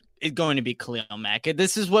 MVP is going to be Khalil Mack.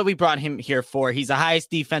 This is what we brought him here for. He's the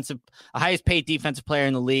highest paid defensive player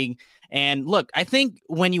in the league. And look, I think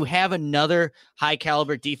when you have another high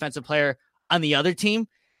caliber defensive player on the other team,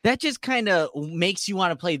 that just kind of makes you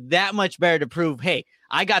want to play that much better to prove, hey,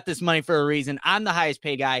 I got this money for a reason. I'm the highest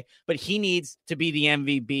paid guy, but he needs to be the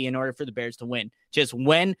MVP in order for the Bears to win. Just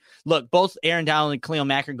look, both Aaron Donald and Khalil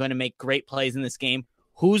Mack are going to make great plays in this game.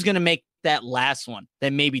 Who's going to make that last one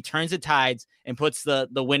that maybe turns the tides and puts the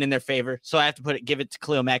win in their favor? So I have to give it to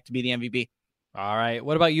Khalil Mack to be the MVP. All right.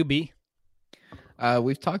 What about you, B?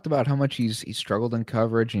 We've talked about how much he's struggled in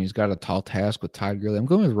coverage and he's got a tall task with Todd Gurley. I'm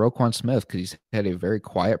going with Roquan Smith because he's had a very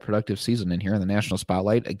quiet, productive season in here in the national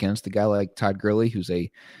spotlight against a guy like Todd Gurley, who's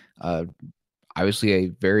obviously a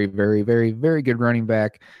very, very, very, very good running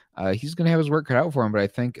back. He's going to have his work cut out for him, but I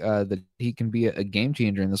think that he can be a game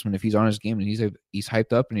changer in this one if he's on his game and he's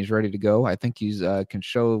hyped up and he's ready to go. I think he's can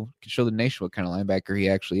show the nation what kind of linebacker he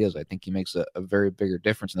actually is. I think he makes a very bigger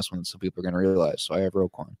difference in this one than some people are going to realize. So I have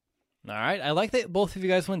Roquan. All right. I like that both of you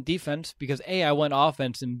guys went defense because A, I went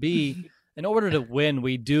offense, and B, in order to win,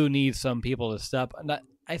 we do need some people to step.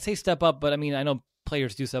 I say step up, but I mean, I know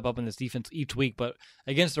players do step up in this defense each week, but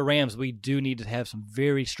against the Rams, we do need to have some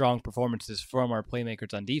very strong performances from our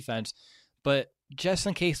playmakers on defense. But just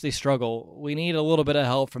in case they struggle, we need a little bit of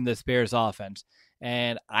help from this Bears offense.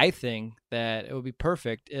 And I think that it would be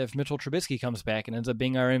perfect if Mitchell Trubisky comes back and ends up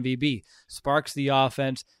being our MVP. Sparks the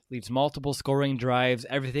offense, leads multiple scoring drives.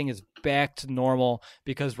 Everything is back to normal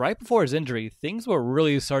because right before his injury, things were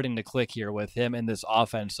really starting to click here with him and this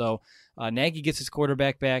offense. So Nagy gets his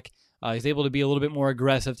quarterback back. He's able to be a little bit more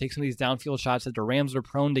aggressive, take some of these downfield shots that the Rams are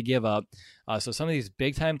prone to give up. So some of these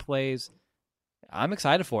big-time plays, I'm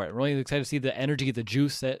excited for it. I'm really excited to see the energy, the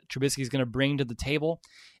juice that Trubisky is going to bring to the table.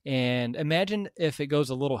 And imagine if it goes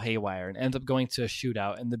a little haywire and ends up going to a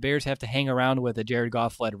shootout, and the Bears have to hang around with the Jared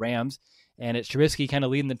Goff-led Rams, and it's Trubisky kind of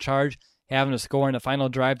leading the charge, having to score in the final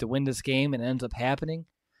drive to win this game, and it ends up happening.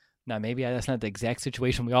 Now, maybe that's not the exact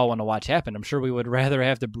situation we all want to watch happen. I'm sure we would rather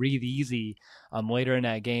have to breathe easy later in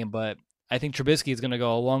that game, but I think Trubisky is going to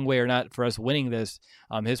go a long way or not for us winning this.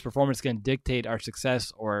 His performance is going to dictate our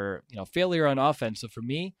success or failure on offense. So for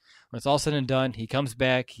me, when it's all said and done, he comes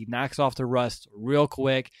back, he knocks off the rust real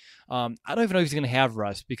quick. I don't even know if he's going to have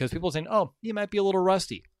rust because people are saying, oh, he might be a little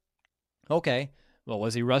rusty. Okay. Well,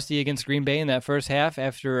 was he rusty against Green Bay in that first half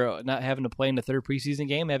after not having to play in the third preseason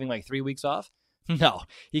game, having like 3 weeks off? No,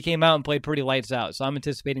 he came out and played pretty lights out. So I'm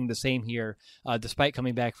anticipating the same here, despite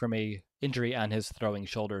coming back from a injury on his throwing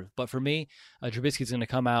shoulder. But for me, Trubisky's going to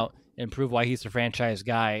come out and prove why he's the franchise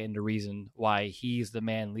guy and the reason why he's the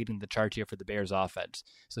man leading the charge here for the Bears offense.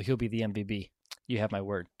 So he'll be the MVP. You have my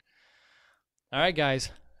word. All right, guys.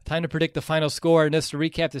 Time to predict the final score. And just to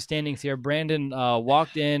recap the standings here, Brandon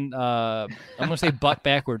walked in, I'm going to say butt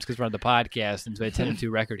backwards because we're on the podcast, into a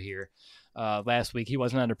 10-2 record here. Last week, he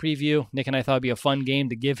wasn't on a preview. Nick and I thought it'd be a fun game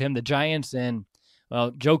to give him the Giants, and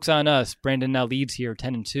well, joke's on us. Brandon now leads here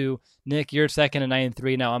 10-2. Nick, you're second at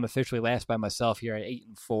 9-3. Now I'm officially last by myself here at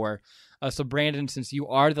 8-4. So Brandon, since you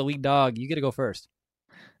are the lead dog, you get to go first.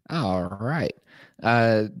 All right.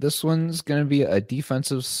 This one's going to be a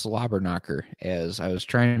defensive slobber knocker, as I was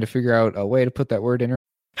trying to figure out a way to put that word in.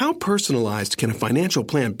 How personalized can a financial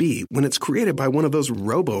plan be when it's created by one of those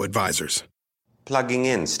robo-advisors? Plugging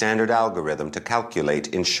in standard algorithm to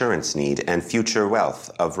calculate insurance need and future wealth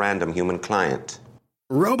of random human client.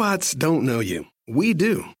 Robots don't know you. We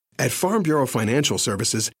do. At Farm Bureau Financial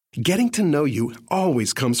Services, getting to know you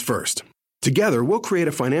always comes first. Together, we'll create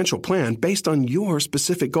a financial plan based on your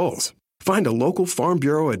specific goals. Find a local Farm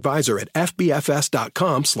Bureau advisor at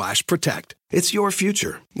fbfs.com/protect. It's your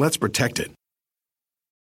future. Let's protect it.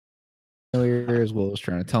 As well as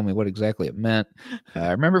trying to tell me what exactly it meant.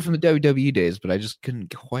 I remember from the WWE days, but I just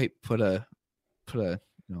couldn't quite put my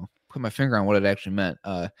finger on what it actually meant.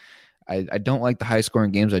 I don't like the high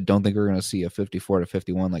scoring games. I don't think we're going to see a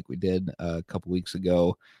 54-51 like we did a couple weeks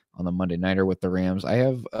ago on the Monday Nighter with the Rams. I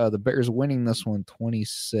have the Bears winning this one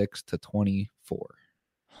 26-24.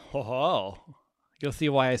 Oh, you'll see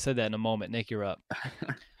why I said that in a moment. Nick, you're up.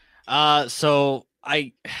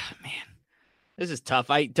 This is tough.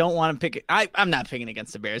 I don't want to pick. I'm not picking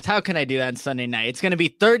against the Bears. How can I do that on Sunday night? It's going to be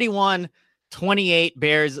 31-28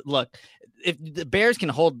 Bears. Look, if the Bears can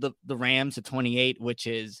hold the Rams to 28, which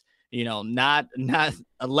is, not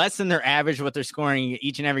less than their average, what they're scoring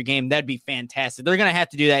each and every game, that'd be fantastic. They're going to have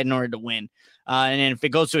to do that in order to win. And then if it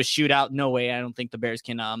goes to a shootout, no way. I don't think the Bears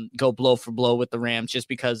can go blow for blow with the Rams just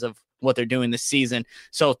because of what they're doing this season.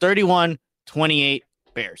 So 31-28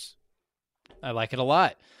 Bears. I like it a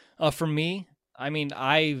lot. For me, I mean,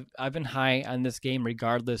 I've been high on this game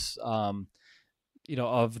regardless,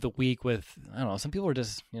 of the week with, I don't know, some people are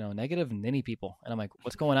just, negative and ninny people. And I'm like,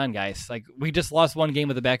 what's going on, guys? Like, we just lost one game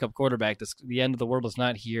with a backup quarterback. The end of the world is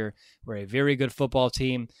not here. We're a very good football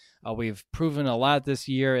team. We've proven a lot this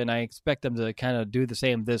year, and I expect them to kind of do the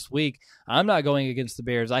same this week. I'm not going against the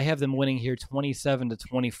Bears. I have them winning here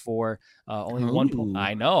 27-24. Only 1 point.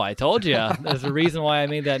 I know. I told you. There's a reason why I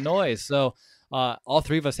made that noise. So all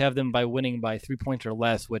three of us have them by winning by 3 points or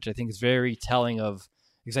less, which I think is very telling of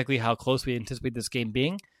exactly how close we anticipate this game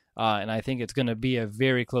being. And I think it's going to be a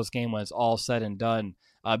very close game when it's all said and done.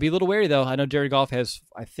 Be a little wary, though. I know Jared Goff has,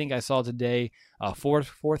 I think I saw today,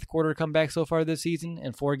 fourth quarter comeback so far this season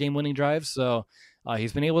and 4-game winning drives. So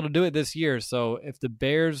he's been able to do it this year. So if the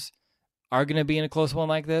Bears are going to be in a close one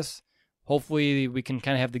like this, hopefully we can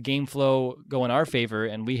kind of have the game flow go in our favor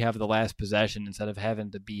and we have the last possession instead of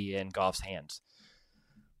having to be in Goff's hands.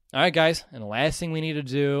 All right, guys, and the last thing we need to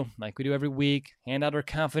do, like we do every week, hand out our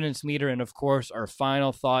confidence meter and, of course, our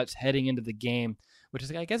final thoughts heading into the game, which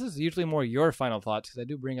is, I guess, is usually more your final thoughts because I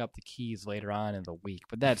do bring up the keys later on in the week,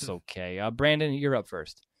 but that's okay. Brandon, you're up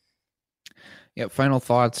first. Yeah, final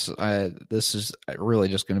thoughts. This is really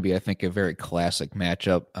just going to be, I think, a very classic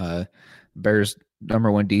matchup. Bears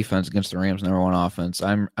number one defense against the Rams number one offense.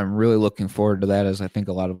 I'm really looking forward to that, as I think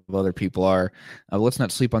a lot of other people are. Let's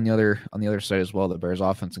not sleep on the other side as well. The Bears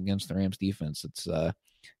offense against the Rams defense. It's kind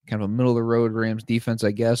of a middle of the road Rams defense,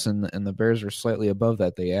 I guess, and the Bears are slightly above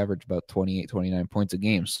that. They average about 28, 29 points a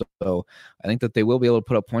game. So I think that they will be able to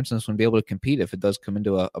put up points in this one, be able to compete if it does come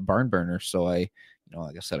into a barn burner. So like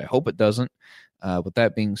I said, I hope it doesn't. With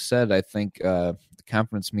that being said, I think the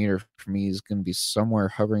confidence meter for me is going to be somewhere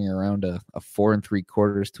hovering around a 4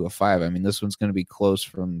 3/4 to a 5. I mean, this one's going to be close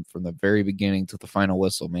from the very beginning to the final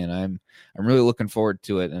whistle, man. I'm really looking forward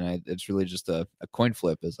to it, and it's really just a coin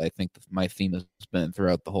flip, as I think my theme has been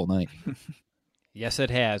throughout the whole night. Yes, it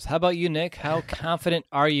has. How about you, Nick? How confident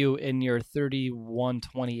are you in your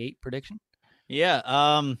 31-28 prediction? Yeah,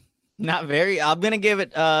 not very. I'm going to give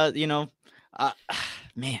it,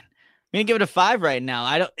 man. I'm gonna give it a 5 right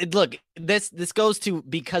now. Look, this goes to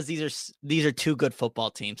because these are two good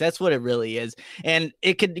football teams. That's what it really is, and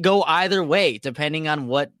it could go either way depending on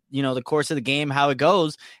what the course of the game, how it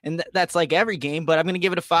goes, and that's like every game. But I'm gonna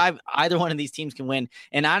give it a 5. Either one of these teams can win,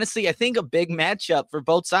 and honestly, I think a big matchup for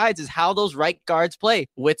both sides is how those right guards play,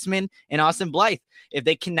 Witzman and Austin Blythe. If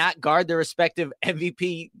they cannot guard their respective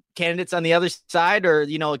MVP candidates on the other side, or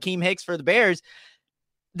Akeem Hicks for the Bears,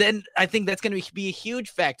 then I think that's going to be a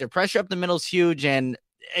huge factor. Pressure up the middle is huge, and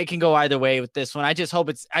it can go either way with this one. I just hope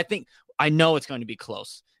I know it's going to be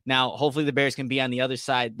close. Now, hopefully the Bears can be on the other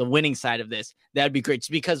side, the winning side of this. That would be great.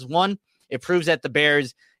 Just because, one, it proves that the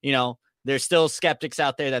Bears, there's still skeptics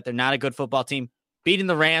out there that they're not a good football team. Beating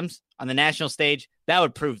the Rams on the national stage, that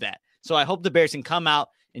would prove that. So I hope the Bears can come out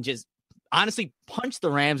and just honestly punch the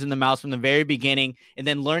Rams in the mouth from the very beginning and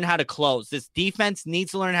then learn how to close. This defense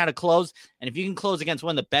needs to learn how to close. And if you can close against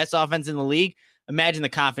one of the best offenses in the league, imagine the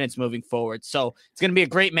confidence moving forward. So it's going to be a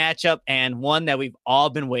great matchup and one that we've all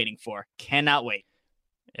been waiting for. Cannot wait.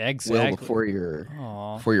 Exactly. Will,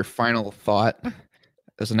 before your final thought,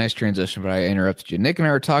 that's a nice transition, but I interrupted you. Nick and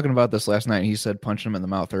I were talking about this last night, and he said punch him in the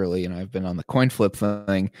mouth early, and I've been on the coin flip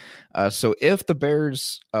thing. So if the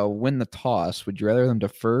Bears win the toss, would you rather them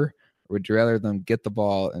defer? Would you rather them get the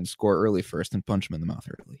ball and score early first and punch them in the mouth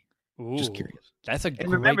ery? Ooh, just curious. That's and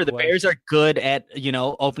remember, the Bears are good at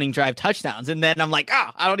opening drive touchdowns, and then I'm like,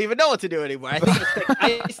 I don't even know what to do anymore. I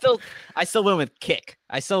think I still went with kick.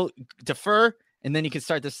 I still defer and then you can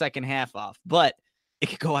start the second half off. But it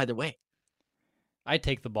could go either way. I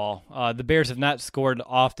take the ball. The Bears have not scored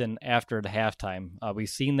often after the halftime. We've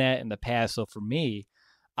seen that in the past. So for me,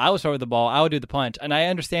 I would start with the ball. I would do the punch. And I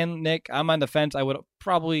understand, Nick, I'm on the fence. I would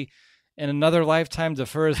probably, in another lifetime,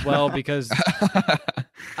 defer as well because,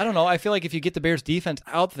 I don't know, I feel like if you get the Bears defense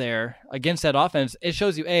out there against that offense, it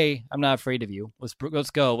shows you, A, I'm not afraid of you.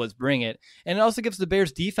 Let's go. Let's bring it. And it also gives the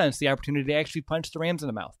Bears defense the opportunity to actually punch the Rams in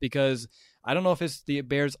the mouth because I don't know if it's the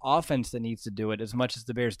Bears offense that needs to do it as much as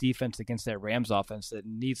the Bears defense against that Rams offense that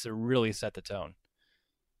needs to really set the tone.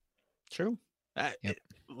 True. Yep.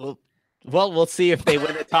 We'll see if they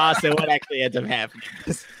win the toss and what actually ends up happening.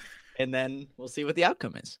 And then we'll see what the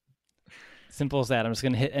outcome is. Simple as that. I'm just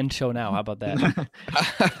going to hit end show now. How about that?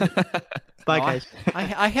 Bye, guys.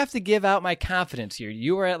 I have to give out my confidence here.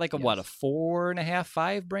 You were at like a 4.5,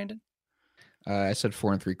 5, Brandon? I said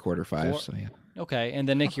 4 3/4, 5. 4. So yeah. Okay, and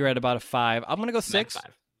then Nick, you're at about a 5. I'm gonna go 6.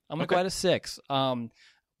 I'm gonna go at a 6.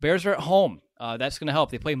 Bears are at home. That's gonna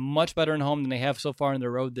help. They play much better at home than they have so far on the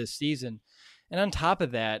road this season. And on top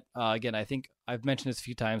of that, again, I think I've mentioned this a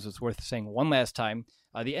few times. It's worth saying one last time.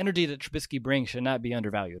 The energy that Trubisky brings should not be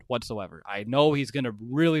undervalued whatsoever. I know he's going to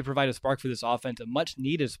really provide a spark for this offense, a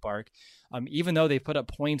much-needed spark. Even though they put up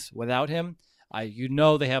points without him,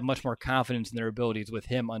 they have much more confidence in their abilities with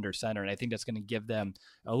him under center, and I think that's going to give them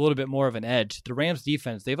a little bit more of an edge. The Rams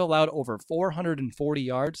defense, they've allowed over 440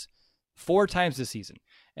 yards 4 times this season,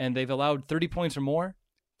 and they've allowed 30 points or more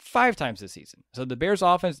 5 times this season. So the Bears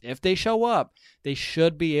offense, if they show up, they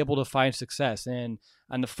should be able to find success. And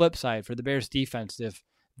on the flip side, for the Bears defense, if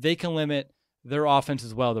they can limit their offense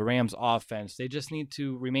as well, the Rams offense, they just need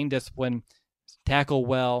to remain disciplined, tackle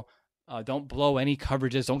well, don't blow any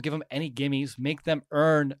coverages. Don't give them any gimmies. Make them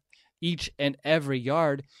earn each and every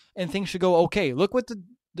yard, and things should go okay. Look what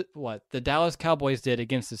the Dallas Cowboys did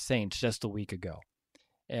against the Saints just a week ago.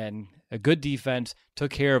 And a good defense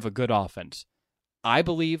took care of a good offense. I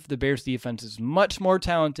believe the Bears defense is much more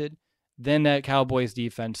talented than that Cowboys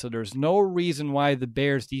defense, so there's no reason why the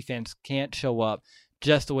Bears defense can't show up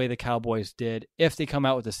just the way the Cowboys did if they come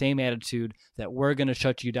out with the same attitude that we're going to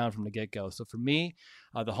shut you down from the get-go. So for me,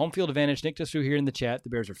 the home field advantage, Nick just threw here in the chat, the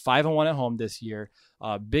Bears are 5-1 at home this year.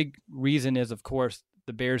 Big reason is, of course,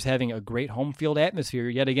 the Bears having a great home field atmosphere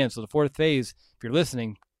yet again. So the fourth phase, if you're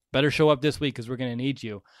listening, better show up this week because we're going to need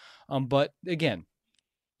you. But again,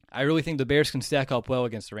 I really think the Bears can stack up well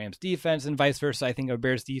against the Rams defense and vice versa. I think our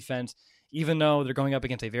Bears defense, even though they're going up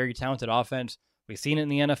against a very talented offense, we've seen it in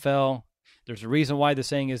the NFL. There's a reason why the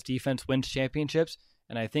saying is defense wins championships.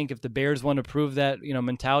 And I think if the Bears want to prove that,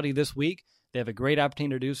 mentality this week, they have a great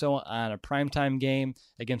opportunity to do so on a primetime game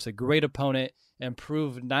against a great opponent and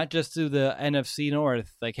prove not just to the NFC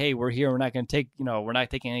North, like, hey, we're here, we're not going to take, we're not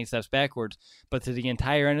taking any steps backwards, but to the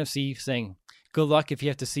entire NFC saying, good luck if you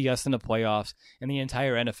have to see us in the playoffs, and the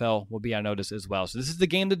entire NFL will be on notice as well. So this is the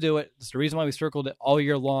game to do it. It's the reason why we circled it all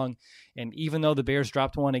year long. And even though the Bears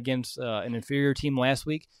dropped one against an inferior team last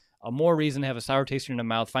week, a more reason to have a sour taste in the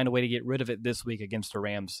mouth, find a way to get rid of it this week against the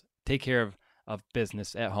Rams. Take care of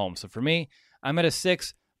business at home. So for me, I'm at a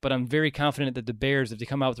 6, but I'm very confident that the Bears, if they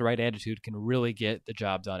come out with the right attitude, can really get the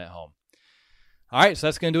job done at home. All right, so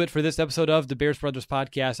that's going to do it for this episode of the Bears Brothers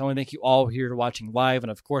Podcast. I want to thank you all here watching live,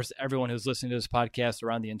 and of course, everyone who's listening to this podcast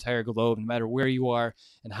around the entire globe, no matter where you are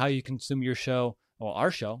and how you consume your show. Well,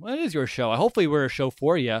 our show. Well, it is your show. Hopefully, we're a show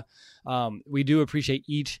for you. We do appreciate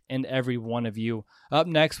each and every one of you. Up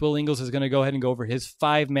next, Will Ingles is going to go ahead and go over his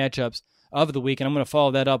 5 matchups of the week, and I'm going to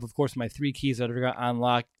follow that up, of course, with my 3 keys that are going to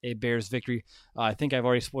unlock a Bears victory. I think I've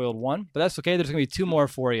already spoiled one, but that's okay. There's going to be 2 more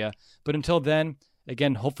for you. But until then,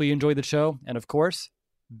 again, hopefully you enjoyed the show, and of course,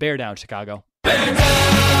 bear down, Chicago. Bear down, Chicago Bears.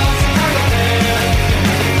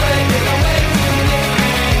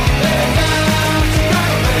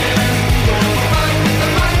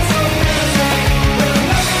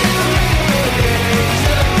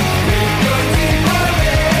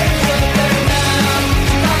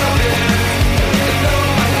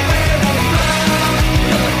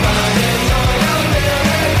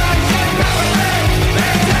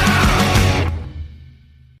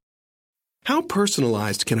 How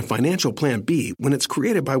personalized can a financial plan be when it's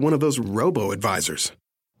created by one of those robo-advisors?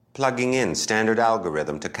 Plugging in standard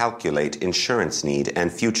algorithm to calculate insurance need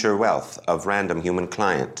and future wealth of random human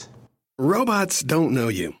client. Robots don't know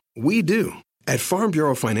you. We do. At Farm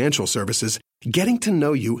Bureau Financial Services, getting to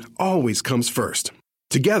know you always comes first.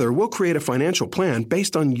 Together, we'll create a financial plan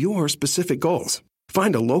based on your specific goals.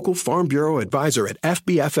 Find a local Farm Bureau advisor at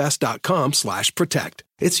fbfs.com/protect.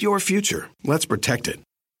 It's your future. Let's protect it.